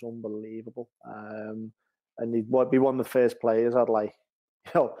in was unbelievable. And he'd be one of the first players I'd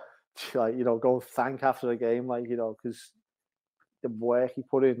go thank after the game, because the work he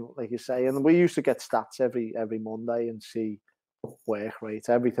put in, like you say. And we used to get stats every Monday and see work rate,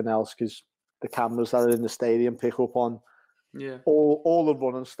 everything else, because the cameras that are in the stadium pick up on all the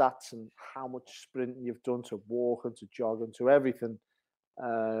running stats and how much sprinting you've done, to walking, to jogging, to everything.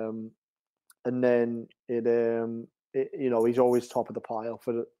 And then he's always top of the pile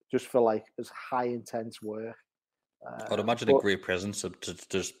for as high intense work. I'd imagine a great presence to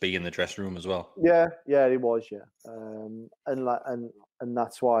just be in the dressing room as well. Yeah, he was. Yeah, and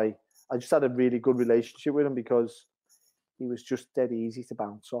that's why I just had a really good relationship with him, because he was just dead easy to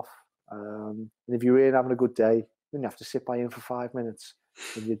bounce off. And if you weren't having a good day, you didn't have to sit by him for 5 minutes,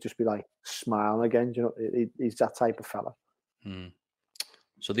 and you'd just be like smiling again. He's that type of fella.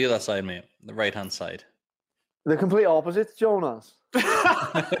 So the other side, mate, the right-hand side. The complete opposite, Jonas. We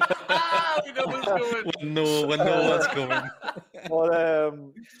know what's going. We know what's coming.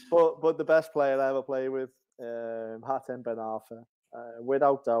 But the best player I ever played with, Hatem Ben Arfa,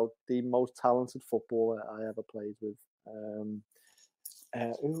 without doubt, the most talented footballer I ever played with.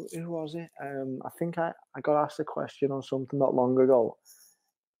 Who was it? I think I got asked a question on something not long ago,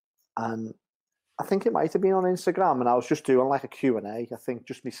 and I think it might have been on Instagram, and I was just doing like a Q&A. I think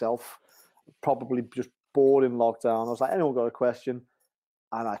just myself, probably just bored in lockdown. I was like, anyone got a question?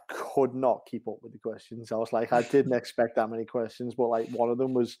 And I could not keep up with the questions. I was like, I didn't expect that many questions, but like one of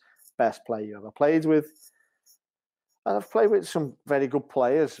them was best player you ever played with. And I've played with some very good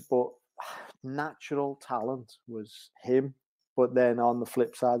players, but natural talent was him. But then on the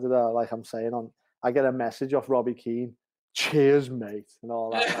flip side of that, like I'm saying, I get a message off Robbie Keane, cheers, mate, and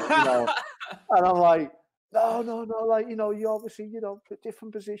all that. And I'm like, no, like, you obviously, put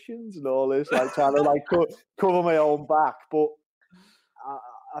different positions and all this, like trying to cover my own back. But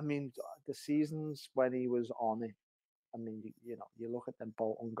I mean, the seasons when he was on it, I mean, you look at them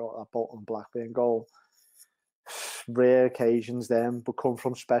Bolton Blackburn goal, rare occasions then, but come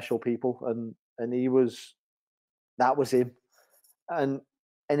from special people, and that was him. And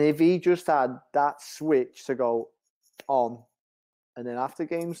if he just had that switch to go on, and then after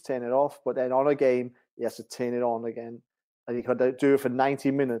games turn it off, but then on a game he has to turn it on again, and he could do it for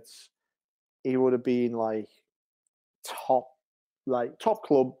 90 minutes, he would have been like top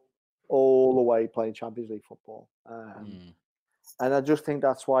club all the way, playing Champions League football. And I just think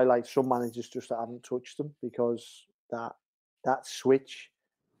that's why like some managers just haven't touched him, because that switch,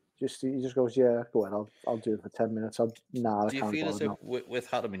 he just goes, yeah, go ahead, I'll do it for 10 minutes. Do you feel as if with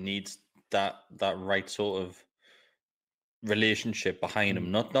Hatem, he needs that right sort of relationship behind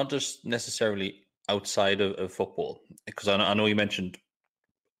him, not just necessarily outside of football? Because I know you mentioned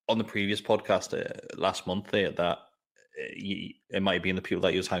on the previous podcast last month there that it might be in the people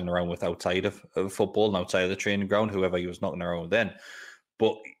that he was hanging around with outside of football and outside of the training ground, whoever he was knocking around with then.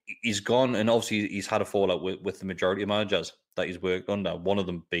 But he's gone, and obviously he's had a fallout with the majority of managers that he's worked under. One of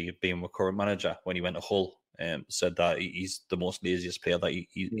them being the current manager, when he went to Hull, said that he's the most laziest player that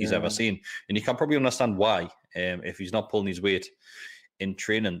he's ever seen. And you can probably understand why. If he's not pulling his weight in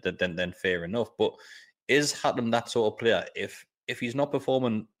training, then fair enough. But is Hatem that sort of player? If he's not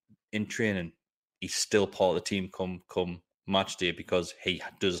performing in training, he's still part of the team come match day, because he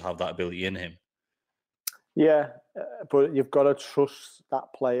does have that ability in him. Yeah, but you've got to trust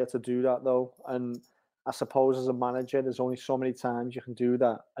that player to do that, though. And I suppose as a manager, there's only so many times you can do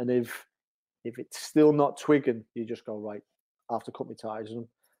that. And if it's still not twigging, you just go, right, I have to cut my ties with him,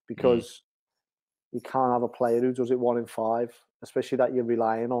 because you can't have a player who does it 1 in 5, especially that you're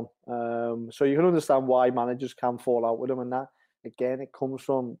relying on. So you can understand why managers can fall out with him. And that, again, it comes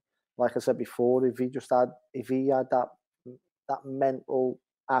from, like I said before, if he had that that mental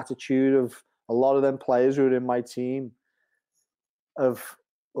attitude of a lot of them players who are in my team of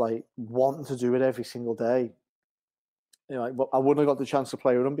like wanting to do it every single day. You know, I wouldn't have got the chance to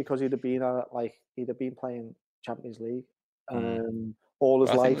play with him because he'd have been playing Champions League all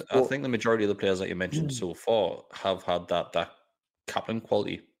his life. I think the majority of the players that you mentioned so far have had that captain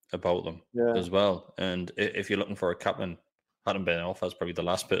quality about them as well. And if you're looking for a captain, Hatem Ben Arfa is probably the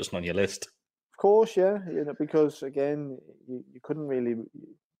last person on your list. Of course, yeah, you know, because again, you couldn't really,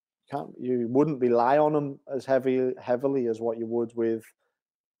 you wouldn't rely on him as heavily as what you would with,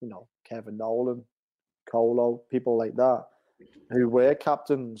 you know, Kevin Nolan, Colo, people like that, who were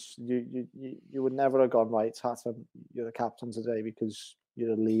captains. You would never have gone, right, Hatem, you're the captain today because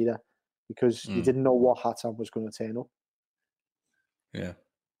you're a leader, because you didn't know what Hatem was going to turn up. Yeah.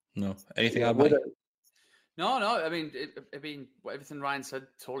 No. Anything I'd like? No. I mean, everything Ryan said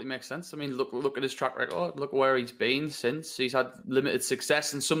totally makes sense. I mean, look at his track record. Look where he's been since. He's had limited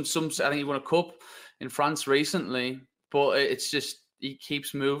success, and some. I think he won a cup in France recently, but it's just he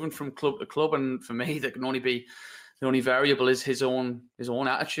keeps moving from club to club, and for me, there can only be. The only variable is his own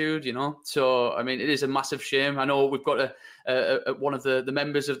attitude, you know. So I mean, it is a massive shame. I know we've got one of the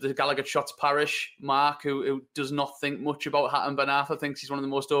members of the Gallagher Shots parish, Mark, who does not think much about Hatem Ben Arfa. Thinks he's one of the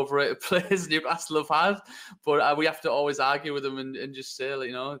most overrated players Newcastle have had. But we have to always argue with him and just say, like,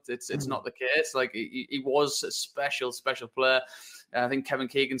 you know, it's not the case. Like he was a special player. I think Kevin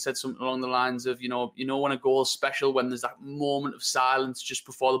Keegan said something along the lines of, you know when a goal's special, when there's that moment of silence just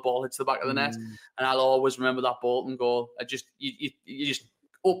before the ball hits the back of the net. And I'll always remember that Bolton goal. You just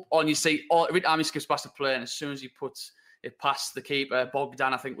up on your seat every time he skips past the player, and as soon as he puts it past the keeper,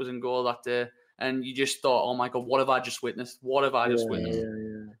 Bogdan, I think, was in goal that day. And you just thought, oh my God, what have I just witnessed?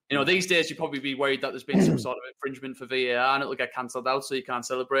 You know, these days you'd probably be worried that there's been some sort of infringement for VAR and it'll get cancelled out so you can't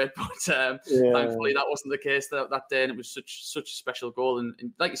celebrate. But thankfully that wasn't the case that day, and it was such a special goal. And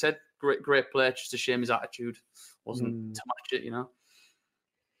like you said, great player. Just a shame his attitude wasn't to match it, you know.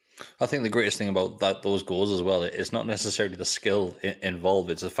 I think the greatest thing about those goals as well, it's not necessarily the skill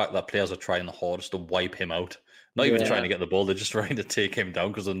involved. It's the fact that players are trying the hardest to wipe him out. Not even trying to get the ball, they're just trying to take him down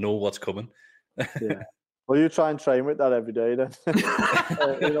because they know what's coming. Yeah. Well, you try and train with that every day then.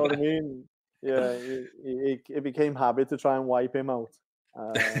 You know what I mean? Yeah, it became habit to try and wipe him out.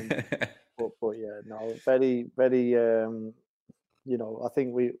 But yeah, no, very, very, you know, I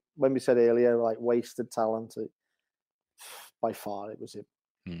think when we said earlier, like wasted talent, by far it was him.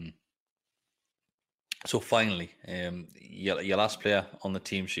 So finally, your last player on the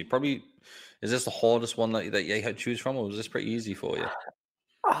team sheet, probably, is this the hardest one that you had to choose from, or was this pretty easy for you?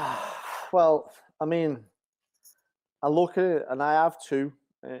 Well, I mean, I look at it, and I have two,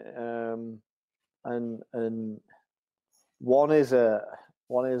 and one is a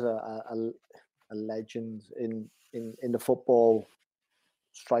legend in the football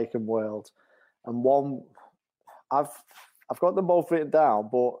striking world, and one I've got them both written down,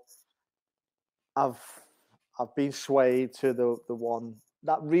 but I've been swayed to the one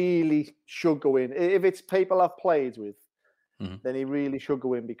that really should go in. If it's people I've played with, then he really should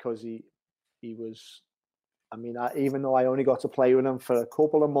go in, because he was. I mean, even though I only got to play with him for a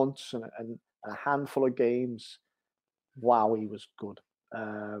couple of months and a handful of games, wow, he was good.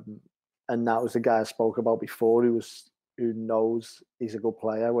 And that was the guy I spoke about before, who knows he's a good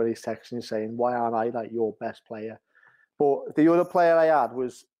player, when he's texting you saying, "Why aren't I like your best player?" But the other player I had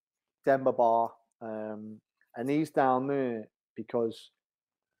was Demba Ba, and he's down there because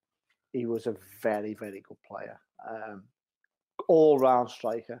he was a very, very good player, all-round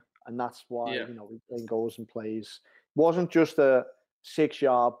striker. And that's why, you know, he goes and plays. Wasn't just a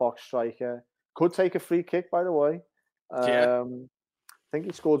 6-yard box striker. Could take a free kick, by the way. I think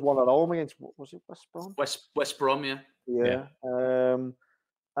he scored one at home against, was it West Brom? West Brom, yeah. Yeah.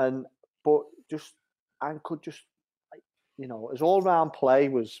 Could just, you know, his all-round play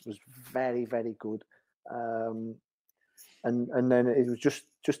was very, very good. And then it was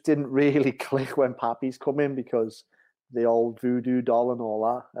just didn't really click when Papi's come in, because the old voodoo doll and all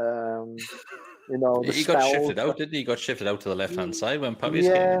that. You know, he got shifted out, didn't he? He got shifted out to the left-hand side when Papi's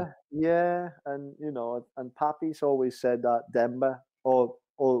came in. Yeah. And, you know, and Papi's always said that Demba, or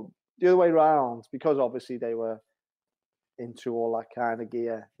the other way around, because obviously they were into all that kind of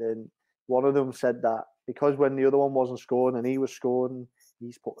gear, then one of them said that because when the other one wasn't scoring and he was scoring,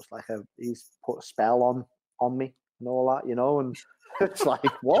 he's put a spell on me and all that, you know, and it's like,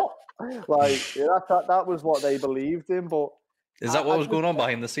 what? Like, that was what they believed in. But is that what was going on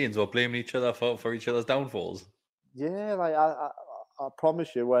behind the scenes? Or blaming each other for each other's downfalls? Yeah, like I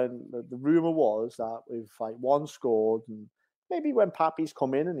promise you, when the rumor was that if like one scored, and maybe when Papi's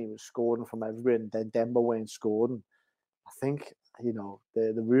come in and he was scoring from everywhere, and then Demba went and scored, and I think, you know,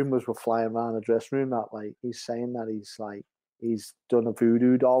 the rumours were flying around the dressing room that, like, he's saying that he's done a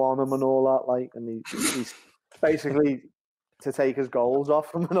voodoo doll on him and all that, like, and he's basically to take his goals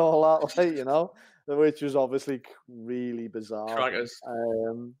off him and all that, like, you know, which was obviously really bizarre.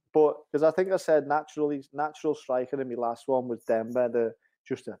 But because I think I said natural striker in my last one was Demba.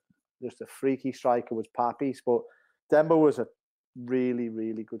 Just a freaky striker was Papis, but Demba was a really,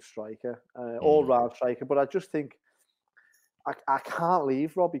 really good striker, all-round striker. But I just think I can't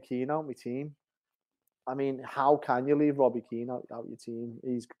leave Robbie Keane out my team. I mean, how can you leave Robbie Keane out your team?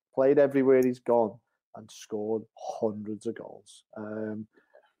 He's played everywhere he's gone and scored hundreds of goals.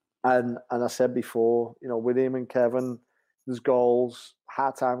 And I said before, you know, with him and Kevin, there's goals.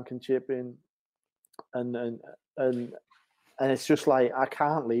 Hatem can chip in, and it's just like I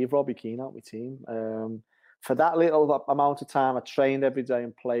can't leave Robbie Keane out my team. For that little amount of time, I trained every day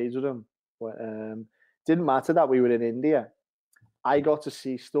and played with him. But, didn't matter that we were in India. I got to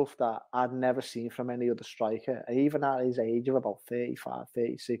see stuff that I'd never seen from any other striker. Even at his age of about 35,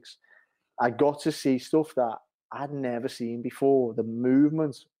 36, I got to see stuff that I'd never seen before. The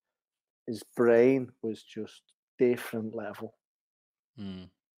movement, his brain was just different level.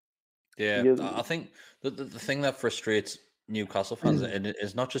 Yeah, I think the thing that frustrates Newcastle fans and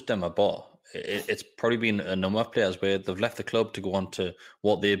it's not just Demba Ba. It's probably been a number of players where they've left the club to go on to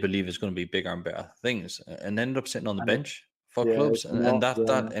what they believe is going to be bigger and better things and ended up sitting on the bench for clubs, and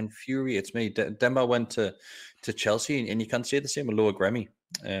that infuriates me. Demba went to Chelsea, and you can say the same with Loic Remy.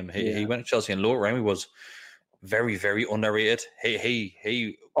 He went to Chelsea, and Loic Remy was very, very underrated.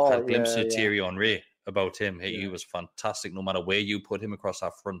 He had a glimpse of Thierry Henry about him. He was fantastic. No matter where you put him across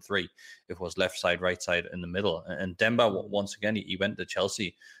that front three, if it was left side, right side, in the middle. And Demba, once again, he went to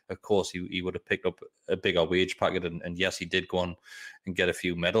Chelsea. Of course, he would have picked up a bigger wage packet, and yes, he did go on and get a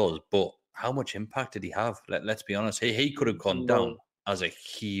few medals, but how much impact did he have? Let's be honest. He could have gone down as a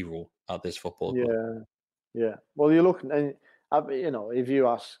hero at this football club. Yeah. Well, you look, and you know, if you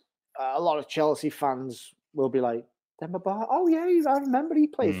ask, a lot of Chelsea fans will be like, Demba Ba, oh yeah, I remember he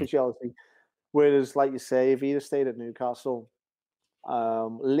played for Chelsea. Whereas, like you say, if he'd have stayed at Newcastle a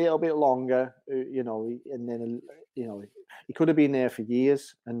little bit longer, you know, and then, you know, he could have been there for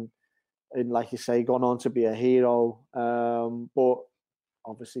years and like you say, gone on to be a hero. But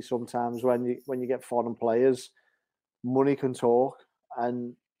obviously, sometimes when you get foreign players, money can talk,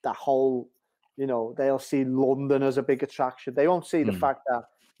 and that whole, you know, they'll see London as a big attraction. They won't see the fact that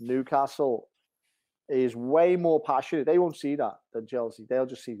Newcastle is way more passionate. They won't see that than Chelsea. They'll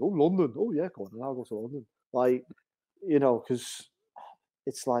just see, oh, London. Oh, yeah, go on, I'll go to London. Like, you know, because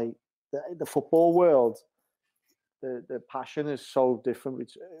it's like the football world, the passion is so different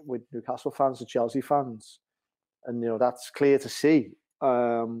with Newcastle fans and Chelsea fans. And, you know, that's clear to see.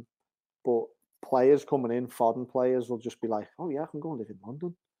 But players coming in, foreign players, will just be like, oh, yeah, I can go and live in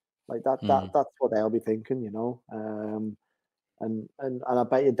London. Like that's what they'll be thinking, you know. And I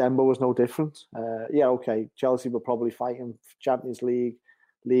bet you Demba was no different. Yeah, okay, Chelsea were probably fighting for Champions League,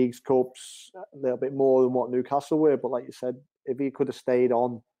 Leagues, Cups, a little bit more than what Newcastle were. But like you said, if he could have stayed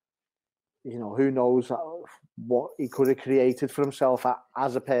on, you know, who knows what he could have created for himself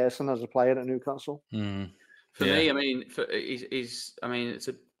as a person, as a player at Newcastle. For me, I mean,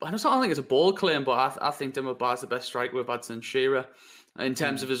 I don't think it's a bold claim, but I think Demba Ba is the best striker we've had since Shearer. In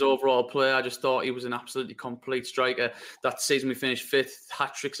terms of his overall play, I just thought he was an absolutely complete striker. That season we finished fifth,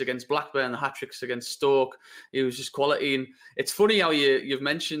 hat-tricks against Blackburn, the hat-tricks against Stoke. He was just quality. And it's funny how you've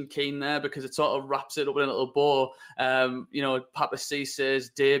mentioned Keane there, because it sort of wraps it up in a little bow. You know, Papa Cissé's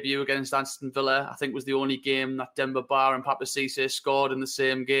debut against Aston Villa, I think, was the only game that Demba Ba and Papa Cissé scored in the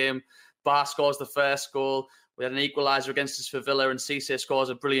same game. Ba scores the first goal. We had an equaliser against us for Villa, and Cissé scores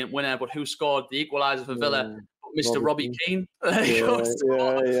a brilliant winner. But who scored the equaliser for Villa? Mr. Robbie Keane. That sort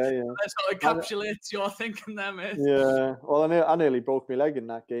of encapsulates your thinking there, mate. Yeah. Well, I nearly broke my leg in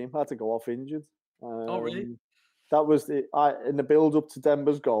that game. I had to go off injured. Oh, really? That was in the build-up to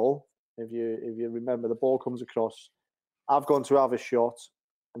Demba's goal. If you remember, the ball comes across. I've gone to have a shot,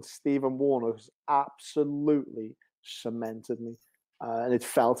 and Stephen Warner has absolutely cemented me. And it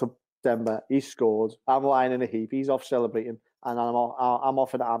fell to Demba. He scored. I'm lying in a heap. He's off celebrating, and I'm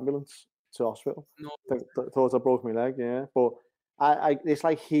off in an ambulance to hospital. Thought I broke my leg, yeah. But it's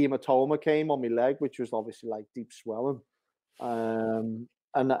like hematoma came on my leg, which was obviously like deep swelling. And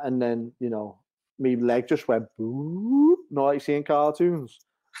then, you know, my leg just went boop. Not like you see in cartoons.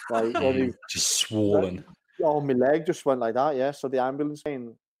 Like just swollen. My leg just went like that, yeah. So the ambulance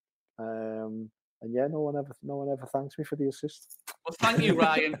came. And yeah, no one ever thanks me for the assist. Well, thank you,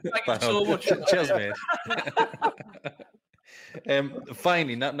 Ryan. Thank you so much. Cheers, mate.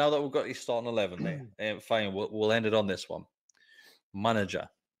 Finally, now that we've got you starting 11 there, fine, we'll end it on this one. Manager,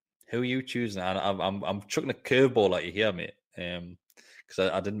 who are you choosing? And I'm chucking a curveball at you here, mate.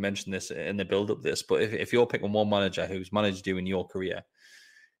 Because I didn't mention this in the build up this, but if you're picking one manager who's managed you in your career,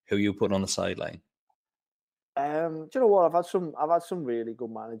 who are you putting on the sideline? Do you know what? I've had some really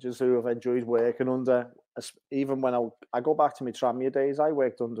good managers who I've enjoyed working under. Even when I go back to my Tranmere days, I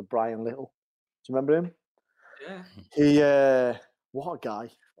worked under Brian Little. Do you remember him? Yeah. He what a guy!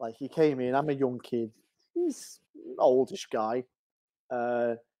 Like, he came in. I'm a young kid. He's an oldish guy.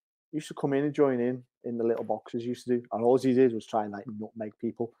 Used to come in and join in the little boxes. Used to do, and all he did was try and like nutmeg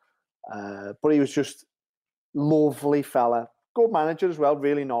people. But he was just lovely fella. Good manager as well,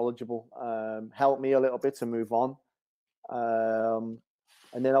 really knowledgeable. Helped me a little bit to move on.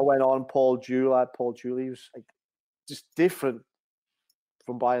 And then I went on Paul Julie. Paul Julie was like just different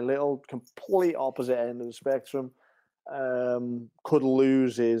from Brian Little, complete opposite end of the spectrum. Could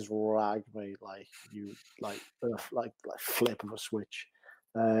lose his rag, mate, like flip of a switch.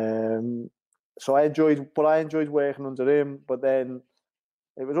 So I enjoyed working under him. But then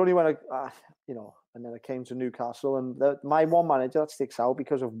it was only when and then I came to Newcastle, and my one manager that sticks out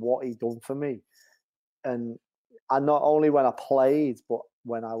because of what he done for me, and not only when I played, but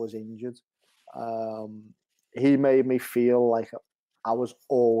when I was injured. He made me feel like I was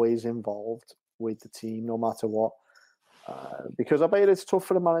always involved with the team, no matter what. Because I bet it's tough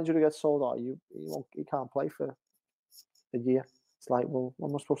for a manager to get sold out. You can't play for a year. It's like, well, what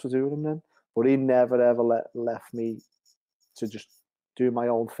am I supposed to do with him then? But he never ever left me to just do my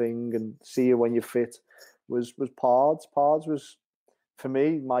own thing and see you when you're fit. Was Pards. Pards was, for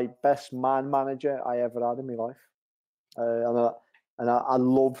me, my best man manager I ever had in my life. And I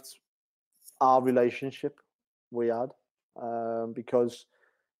loved our relationship we had, because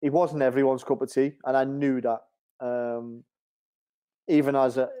he wasn't everyone's cup of tea, and I knew that. Even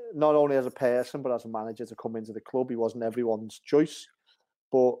not only as a person, but as a manager to come into the club, he wasn't everyone's choice.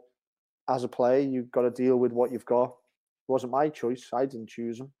 But as a player, you've got to deal with what you've got. It wasn't my choice. I didn't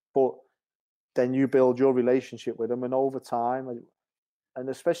choose him. But then you build your relationship with him, and over time, and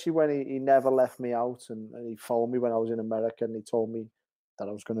especially when he never left me out, and he phoned me when I was in America, and he told me that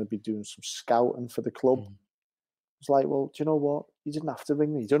I was going to be doing some scouting for the club. It's like, well, do you know what? You didn't have to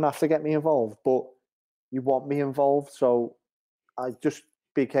ring me. You don't have to get me involved, but you want me involved. So I just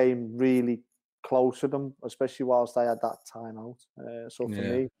became really close with them, especially whilst I had that time out. So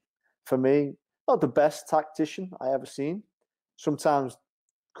for me, not the best tactician I ever seen. Sometimes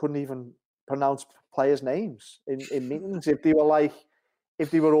couldn't even pronounce players' names in meetings. If they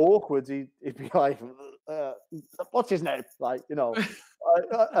were awkward, he'd be like, "What's his name?" Like, you know,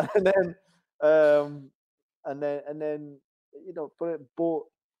 and then you know, but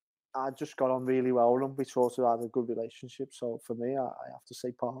I just got on really well with him. We sort of had a good relationship. So for me, I have to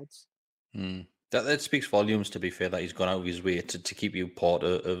say Pards. That speaks volumes, to be fair, that he's gone out of his way to keep you part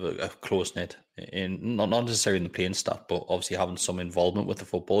of a close-knit, not necessarily in the playing staff, but obviously having some involvement with the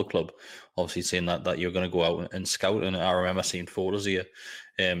football club. Obviously saying that you're going to go out and scout. And I remember seeing photos here,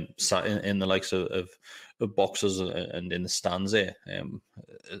 sat in the likes of boxes and in the stands there,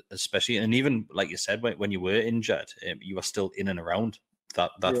 especially. And even, like you said, when you were injured, you were still in and around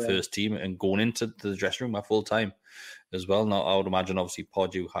that first team and going into the dressing room at full time as well. Now, I would imagine, obviously,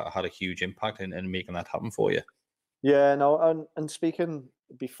 Pardew had a huge impact in making that happen for you. Yeah, no, and speaking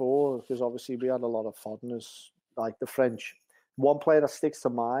before, because obviously we had a lot of foreigners, like the French. One player that sticks to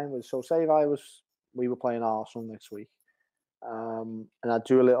mind was, so say if we were playing Arsenal next week, and I'd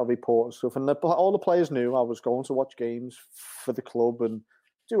do a little report and stuff, and all the players knew I was going to watch games for the club and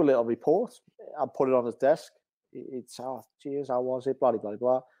do a little report. I'd put it on his desk. It's, cheers, how was it? Blah, blah,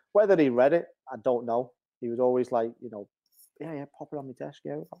 blah. Whether he read it, I don't know. He was always like, you know, yeah, pop it on my desk.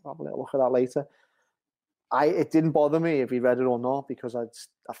 Yeah, I'll have a little look at that later. It didn't bother me if he read it or not, because I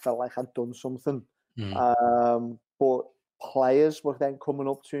felt like I'd done something. But players were then coming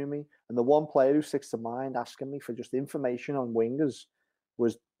up to me, and the one player who sticks to mind asking me for just information on wingers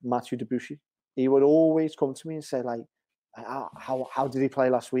was Mathieu Debuchy. He would always come to me and say, like, how did he play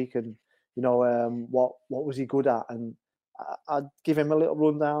last week? And you know, what was he good at? And I'd give him a little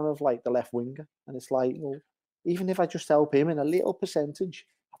rundown of like the left winger, and it's like, well, even if I just help him in a little percentage,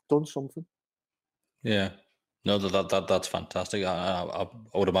 I've done something. Yeah, no, that's fantastic. I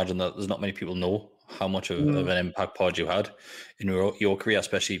would imagine that there's not many people know how much of an impact Pardew had in your career,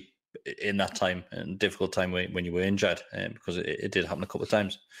 especially in that time and difficult time when you were injured, because it did happen a couple of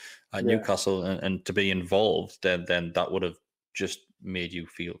times at Newcastle, and to be involved, then that would have just made you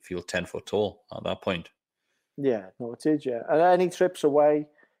feel 10 foot tall at that point. Yeah, no, it did. Yeah, and any trips away,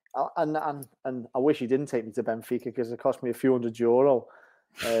 And I wish he didn't take me to Benfica because it cost me a few €100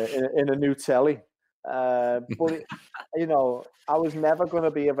 in a new telly. But I was never going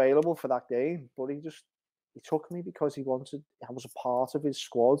to be available for that game. But he took me because I was a part of his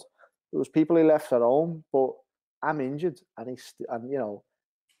squad. There was people he left at home, but I'm injured, and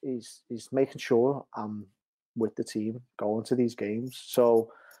he's making sure I'm with the team going to these games.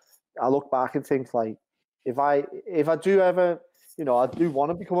 So I look back and think, like, if I do ever, I do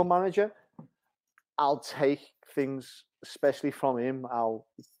want to become a manager, I'll take things, especially from him, how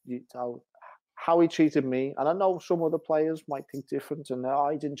he treated me. And I know some other players might think different, and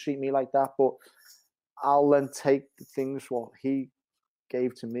he didn't treat me like that, but I'll then take the things what he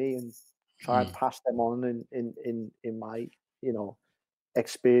gave to me and try and pass them on in my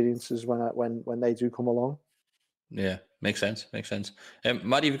experiences when they do come along. Yeah, makes sense.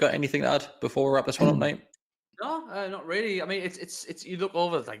 Maddie, have you got anything to add before we wrap this one up, mate? No, not really. I mean, it's you look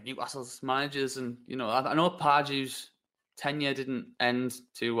over like Newcastle's managers, and I know Pardew's tenure didn't end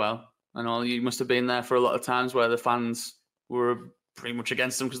too well. I know you must have been there for a lot of times where the fans were pretty much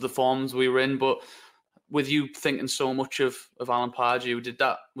against him because of the forms we were in. But with you thinking so much of Alan Pardew,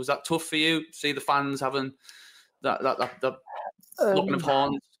 was that tough for you? See the fans having that looking of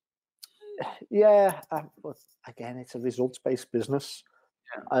horns. Yeah, but again, it's a results-based business,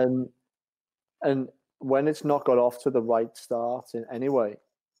 and when it's not got off to the right start in any way,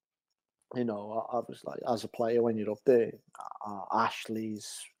 I was like, as a player, when you're up there,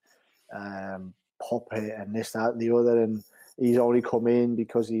 Ashley's puppet and this, that, and the other, and he's only come in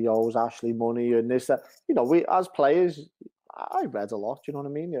because he owes Ashley money and this, that. We as players, I read a lot. You know what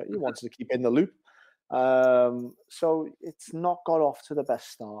I mean? You wanted to keep in the loop. So it's not got off to the best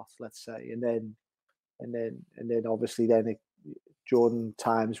start, let's say, and then obviously during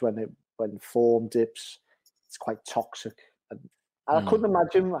times when form dips, it's quite toxic, and I couldn't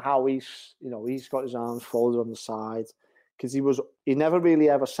imagine how he's got his arms folded on the side, because he never really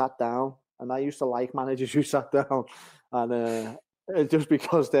ever sat down, and I used to like managers who sat down, and just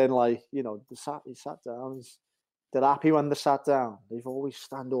because then he sat down, they're happy when they sat down. They've always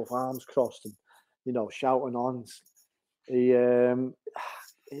stand up, arms crossed, and shouting on. He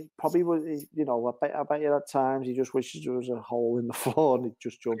probably was, I bet you at times he just wishes there was a hole in the floor and he'd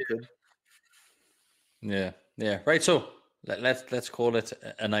just jumped in. Yeah. Right. So let's call it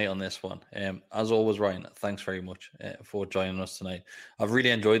a night on this one. As always, Ryan, thanks very much for joining us tonight. I've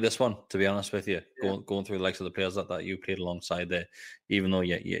really enjoyed this one, to be honest with you. Going through the likes of the players that you played alongside there, even though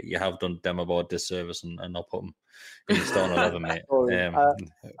you have done them about disservice and not put them in the starting 11, mate.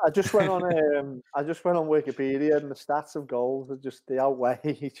 I just went on Wikipedia, and the stats of goals they outweigh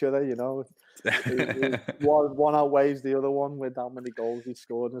each other. One outweighs the other one with how many goals he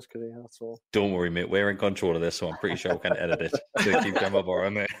scored in his career. That's all. Don't worry, mate. We're in control of this, so I'm pretty sure we can edit it to keep them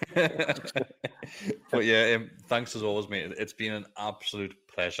aboard, mate. But yeah, thanks as always, mate. It's been an absolute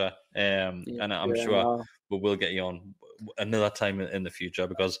pleasure, and I'm sure we will get you on another time in the future,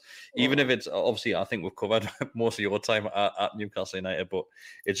 because even if it's obviously, I think we've covered most of your time at Newcastle United, but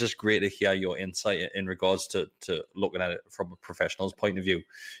it's just great to hear your insight in regards to looking at it from a professional's point of view,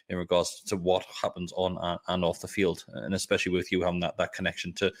 in regards to what happens on and off the field, and especially with you having that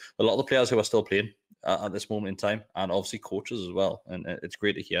connection to a lot of the players who are still playing at this moment in time, and obviously coaches as well. And it's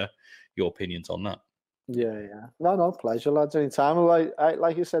great to hear your opinions on that. Yeah. No, pleasure, lads. Anytime.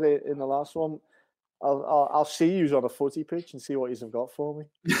 Like you said in the last one, I'll see you on a footy pitch and see what you've got for me.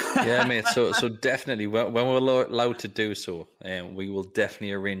 Yeah, mate. So definitely, when we're allowed to do so, we will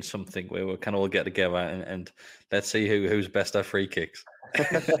definitely arrange something where we can all get together and let's see who's best at free kicks.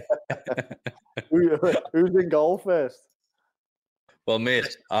 Who's in goal first? Well,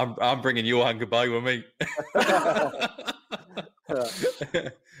 mate, I'm bringing Johan goodbye with me.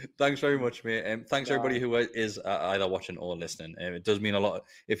 Thanks very much, mate. Thanks everybody who is either watching or listening. It does mean a lot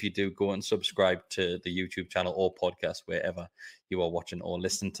if you do go and subscribe to the YouTube channel or podcast wherever you are watching or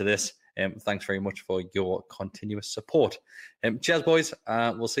listening to this. Thanks very much for your continuous support. Cheers, boys.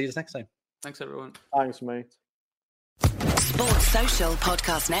 We'll see you next time. Thanks, everyone. Thanks, mate. Sports Social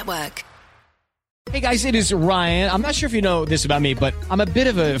Podcast Network. Hey guys, it is Ryan. I'm not sure if you know this about me, but I'm a bit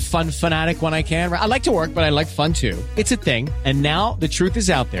of a fun fanatic when I can. I like to work, but I like fun too. It's a thing. And now the truth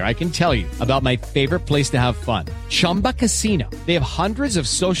is out there. I can tell you about my favorite place to have fun. Chumba Casino. They have hundreds of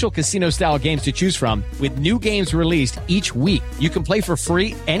social casino style games to choose from, with new games released each week. You can play for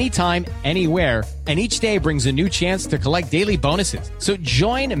free anytime, anywhere. And each day brings a new chance to collect daily bonuses. So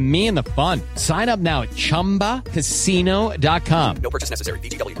join me in the fun. Sign up now at ChumbaCasino.com. No purchase necessary.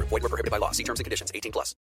 VGW Group. Void where prohibited by law. See terms and conditions. 18+.